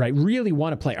 right, really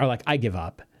want to play, are like, I give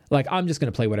up. Like, I'm just going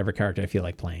to play whatever character I feel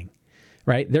like playing.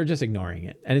 Right? They're just ignoring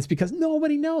it. And it's because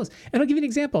nobody knows. And I'll give you an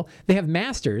example. They have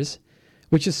Masters,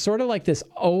 which is sort of like this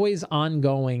always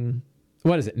ongoing,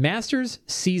 what is it? Masters,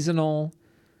 Seasonal,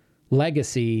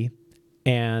 Legacy,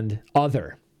 and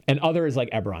Other. And Other is like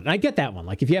Eberron. And I get that one.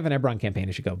 Like if you have an Eberron campaign,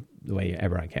 it should go the way your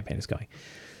Eberron campaign is going.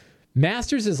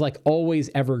 Masters is like always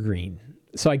evergreen.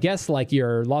 So I guess like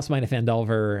your Lost Mine of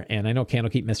Phandelver, and I know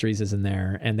Candlekeep Mysteries is in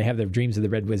there, and they have their Dreams of the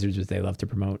Red Wizards, which they love to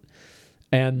promote.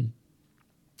 And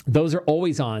those are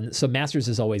always on, so Masters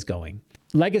is always going.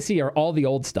 Legacy are all the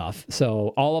old stuff, so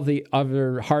all of the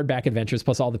other hardback adventures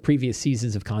plus all the previous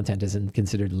seasons of content is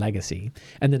considered Legacy.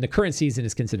 And then the current season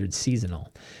is considered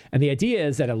Seasonal. And the idea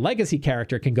is that a Legacy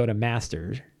character can go to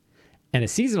Master, and a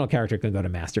Seasonal character can go to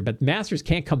Master, but Masters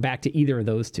can't come back to either of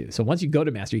those 2. So once you go to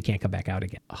Master, you can't come back out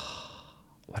again. Oh,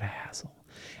 what a hassle.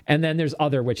 And then there's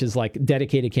Other, which is like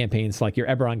dedicated campaigns, like your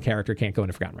Eberron character can't go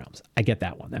into Forgotten Realms. I get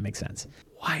that one. That makes sense.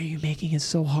 Why are you making it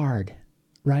so hard,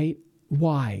 right?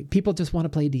 Why? People just want to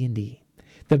play D&D.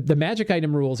 The magic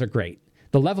item rules are great.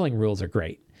 The leveling rules are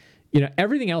great. You know,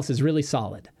 everything else is really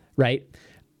solid, right?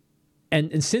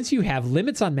 And since you have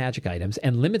limits on magic items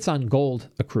and limits on gold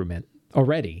accruement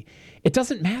already, it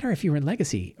doesn't matter if you're in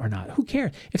Legacy or not. Who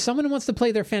cares? If someone wants to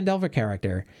play their Phandelver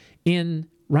character in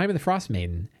Rime of the Frost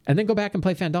Maiden and then go back and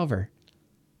play Phandelver,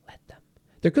 let them.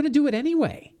 They're going to do it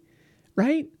anyway,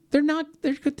 right? They're going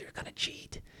to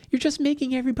cheat. You're just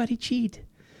making everybody cheat.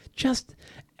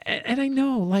 And I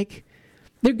know, like,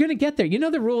 they're going to get there. You know,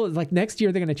 the rule is like next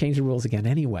year they're going to change the rules again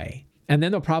anyway. And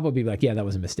then they'll probably be like, yeah, that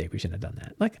was a mistake. We shouldn't have done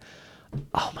that. Like,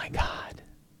 oh my God.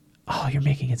 Oh, you're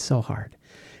making it so hard.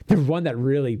 The one that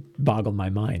really boggled my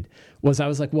mind was I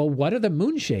was like, well, what are the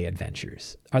Moonshae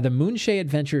adventures? Are the Moonshae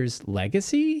adventures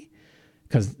Legacy?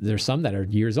 Because there's some that are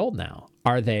years old now.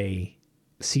 Are they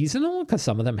Seasonal? Because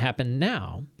some of them happen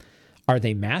now. Are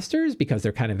they Masters? Because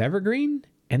they're kind of evergreen?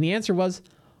 And the answer was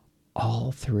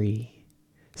all 3.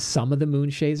 Some of the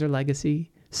Moonshaes are Legacy,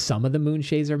 some of the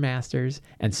Moonshaes are Masters,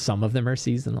 and some of them are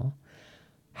Seasonal.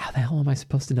 How the hell am I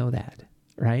supposed to know that,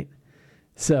 right?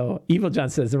 So Evil John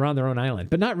says they're on their own island,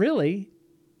 but not really,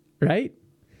 right?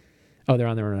 Oh, they're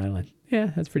on their own island.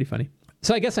 Yeah, that's pretty funny.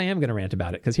 So I guess I am going to rant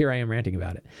about it because here I am ranting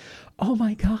about it. Oh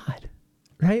my God,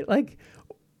 right? Like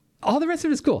all the rest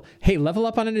of it is cool. Hey, level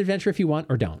up on an adventure if you want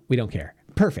or don't. We don't care.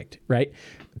 Perfect, right?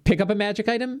 Pick up a magic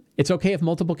item. It's okay if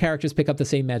multiple characters pick up the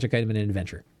same magic item in an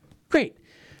adventure. Great.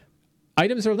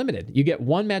 Items are limited. You get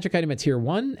 1 magic item at tier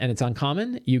 1 and it's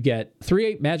uncommon. You get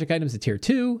 3 magic items at tier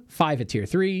 2, 5 at tier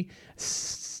 3,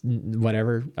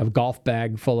 whatever, a golf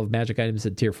bag full of magic items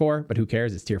at tier 4, but who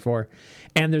cares? It's tier 4.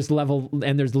 And there's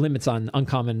limits on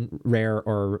uncommon, rare,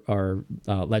 or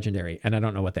legendary, and I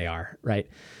don't know what they are, right?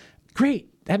 Great.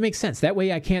 That makes sense. That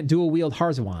way I can't dual wield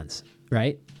Harzawans,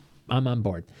 right? I'm on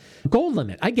board. Gold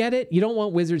limit. I get it. You don't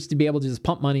want wizards to be able to just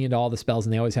pump money into all the spells,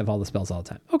 and they always have all the spells all the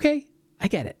time. Okay. I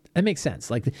get it. That makes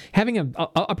sense. Like having a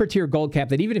upper tier gold cap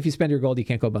that even if you spend your gold, you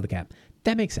can't go above the cap.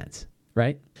 That makes sense,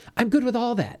 right? I'm good with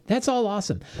all that. That's all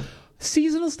awesome.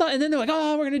 Seasonal stuff. And then they're like,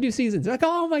 oh, we're going to do seasons. They're like,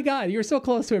 oh my God, you're so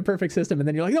close to a perfect system. And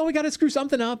then you're like, oh, we got to screw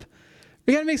something up.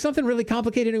 We got to make something really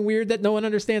complicated and weird that no one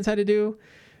understands how to do.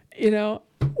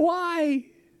 Why?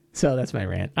 So that's my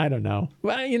rant. I don't know.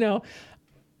 Well,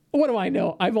 what do I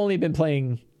know? I've only been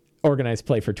playing organized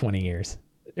play for 20 years.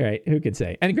 Right? Who could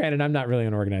say? And granted, I'm not really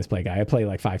an organized play guy. I play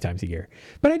like 5 times a year,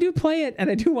 but I do play it, and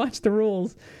I do watch the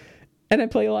rules, and I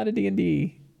play a lot of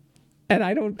D&D, and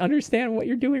I don't understand what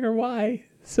you're doing or why.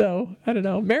 So I don't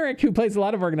know. Merrick, who plays a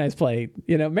lot of organized play,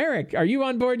 Merrick, are you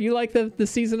on board? You like the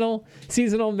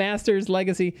seasonal Masters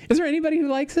Legacy? Is there anybody who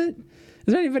likes it?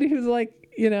 Is there anybody who's like,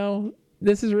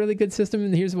 this is a really good system,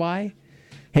 and here's why?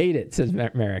 Hate it, says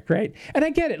Merrick, right? And I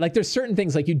get it. Like there's certain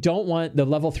things like you don't want the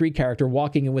level 3 character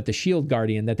walking in with the shield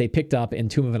guardian that they picked up in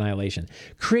Tomb of Annihilation.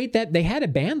 Create that. They had a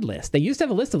banned list. They used to have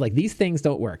a list of like, these things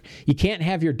don't work. You can't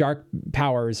have your dark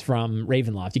powers from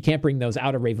Ravenloft. You can't bring those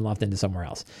out of Ravenloft into somewhere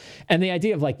else. And the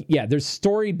idea of like, yeah, there's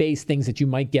story-based things that you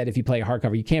might get if you play a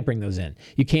hardcover. You can't bring those in.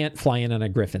 You can't fly in on a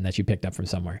griffin that you picked up from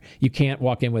somewhere. You can't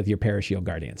walk in with your pair of shield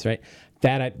guardians, right?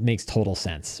 That makes total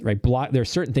sense, right? There are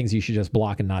certain things you should just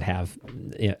block and not have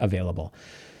available.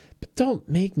 But don't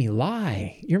make me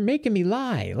lie. You're making me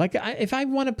lie. Like if I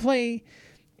want to play,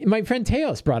 my friend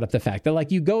Teos brought up the fact that like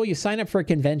you sign up for a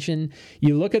convention,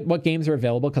 you look at what games are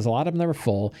available because a lot of them are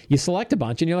full. You select a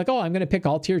bunch and you're like, oh, I'm going to pick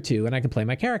all tier 2 and I can play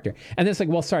my character. And then it's like,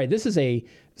 well, sorry, this is a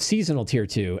seasonal tier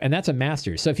 2 and that's a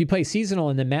Masters. So if you play seasonal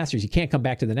and then Masters, you can't come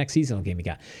back to the next seasonal game you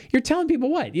got. You're telling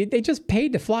people what? They just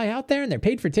paid to fly out there and they're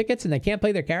paid for tickets and they can't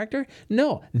play their character?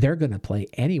 No, they're going to play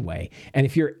anyway. And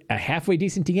if you're a halfway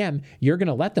decent DM, you're going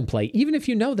to let them play even if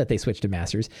you know that they switched to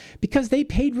Masters because they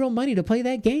paid real money to play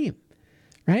that game.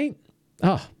 Right?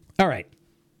 Oh, all right.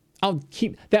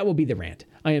 That will be the rant.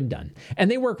 I am done. And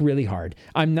they work really hard.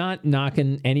 I'm not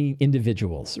knocking any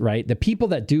individuals, right? The people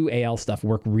that do AL stuff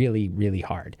work really, really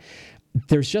hard.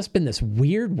 There's just been this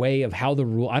weird way of how the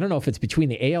rule, I don't know if it's between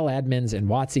the AL admins and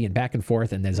WotC and back and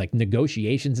forth, and there's like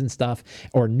negotiations and stuff,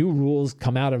 or new rules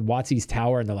come out of WotC's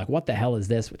tower and they're like, what the hell is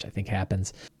this? Which I think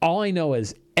happens. All I know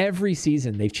is every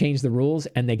season they've changed the rules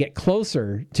and they get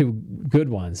closer to good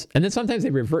ones. And then sometimes they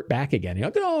revert back again. You're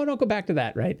like, no, don't go back to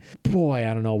that, right? Boy,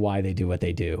 I don't know why they do what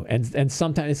they do. And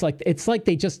sometimes it's like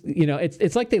they just,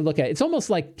 it's like they look at, it's almost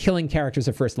like killing characters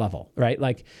at first level, right?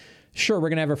 Like, sure, we're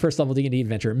going to have our first level D&D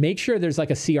adventure. Make sure there's like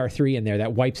a CR3 in there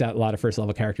that wipes out a lot of first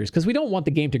level characters because we don't want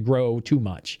the game to grow too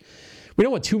much. We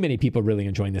don't want too many people really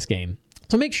enjoying this game.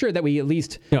 So make sure that we at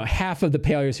least, half of the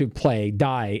players who play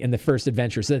die in the first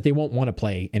adventure so that they won't want to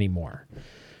play anymore.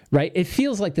 Right? It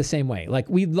feels like the same way. Like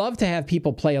we'd love to have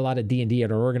people play a lot of D&D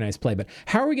at our organized play, but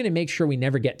how are we going to make sure we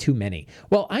never get too many?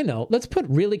 Well, I know. Let's put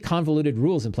really convoluted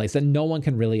rules in place that no one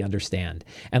can really understand.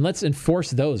 And let's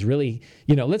enforce those really,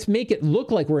 let's make it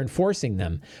look like we're enforcing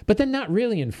them, but then not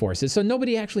really enforce it. So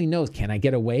nobody actually knows, can I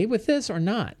get away with this or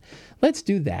not? Let's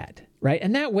do that. Right?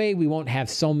 And that way we won't have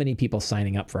so many people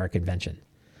signing up for our convention.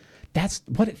 That's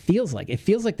what it feels like. It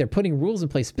feels like they're putting rules in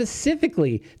place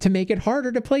specifically to make it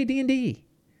harder to play D&D.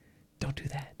 Don't do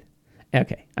that.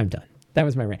 Okay, I'm done. That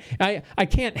was my rant. I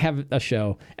can't have a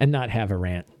show and not have a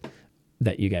rant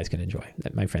that you guys can enjoy,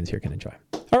 that my friends here can enjoy.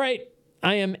 All right,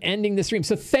 I am ending the stream.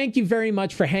 So thank you very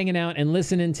much for hanging out and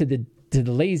listening to the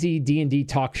Lazy D&D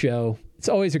talk show. It's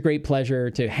always a great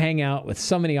pleasure to hang out with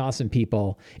so many awesome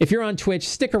people. If you're on Twitch,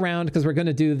 stick around because we're going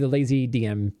to do the Lazy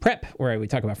DM prep where we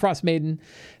talk about Frostmaiden.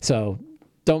 So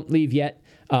don't leave yet.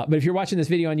 But if you're watching this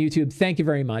video on YouTube, thank you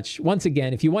very much. Once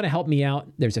again, if you want to help me out,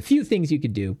 there's a few things you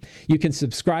could do. You can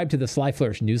subscribe to the Sly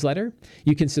Flourish newsletter.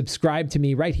 You can subscribe to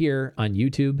me right here on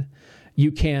YouTube.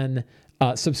 You can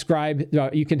subscribe.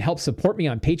 You can help support me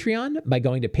on Patreon by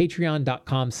going to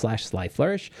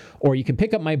patreon.com/slyflourish, or you can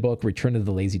pick up my book, Return of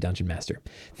the Lazy Dungeon Master.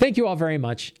 Thank you all very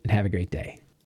much and have a great day.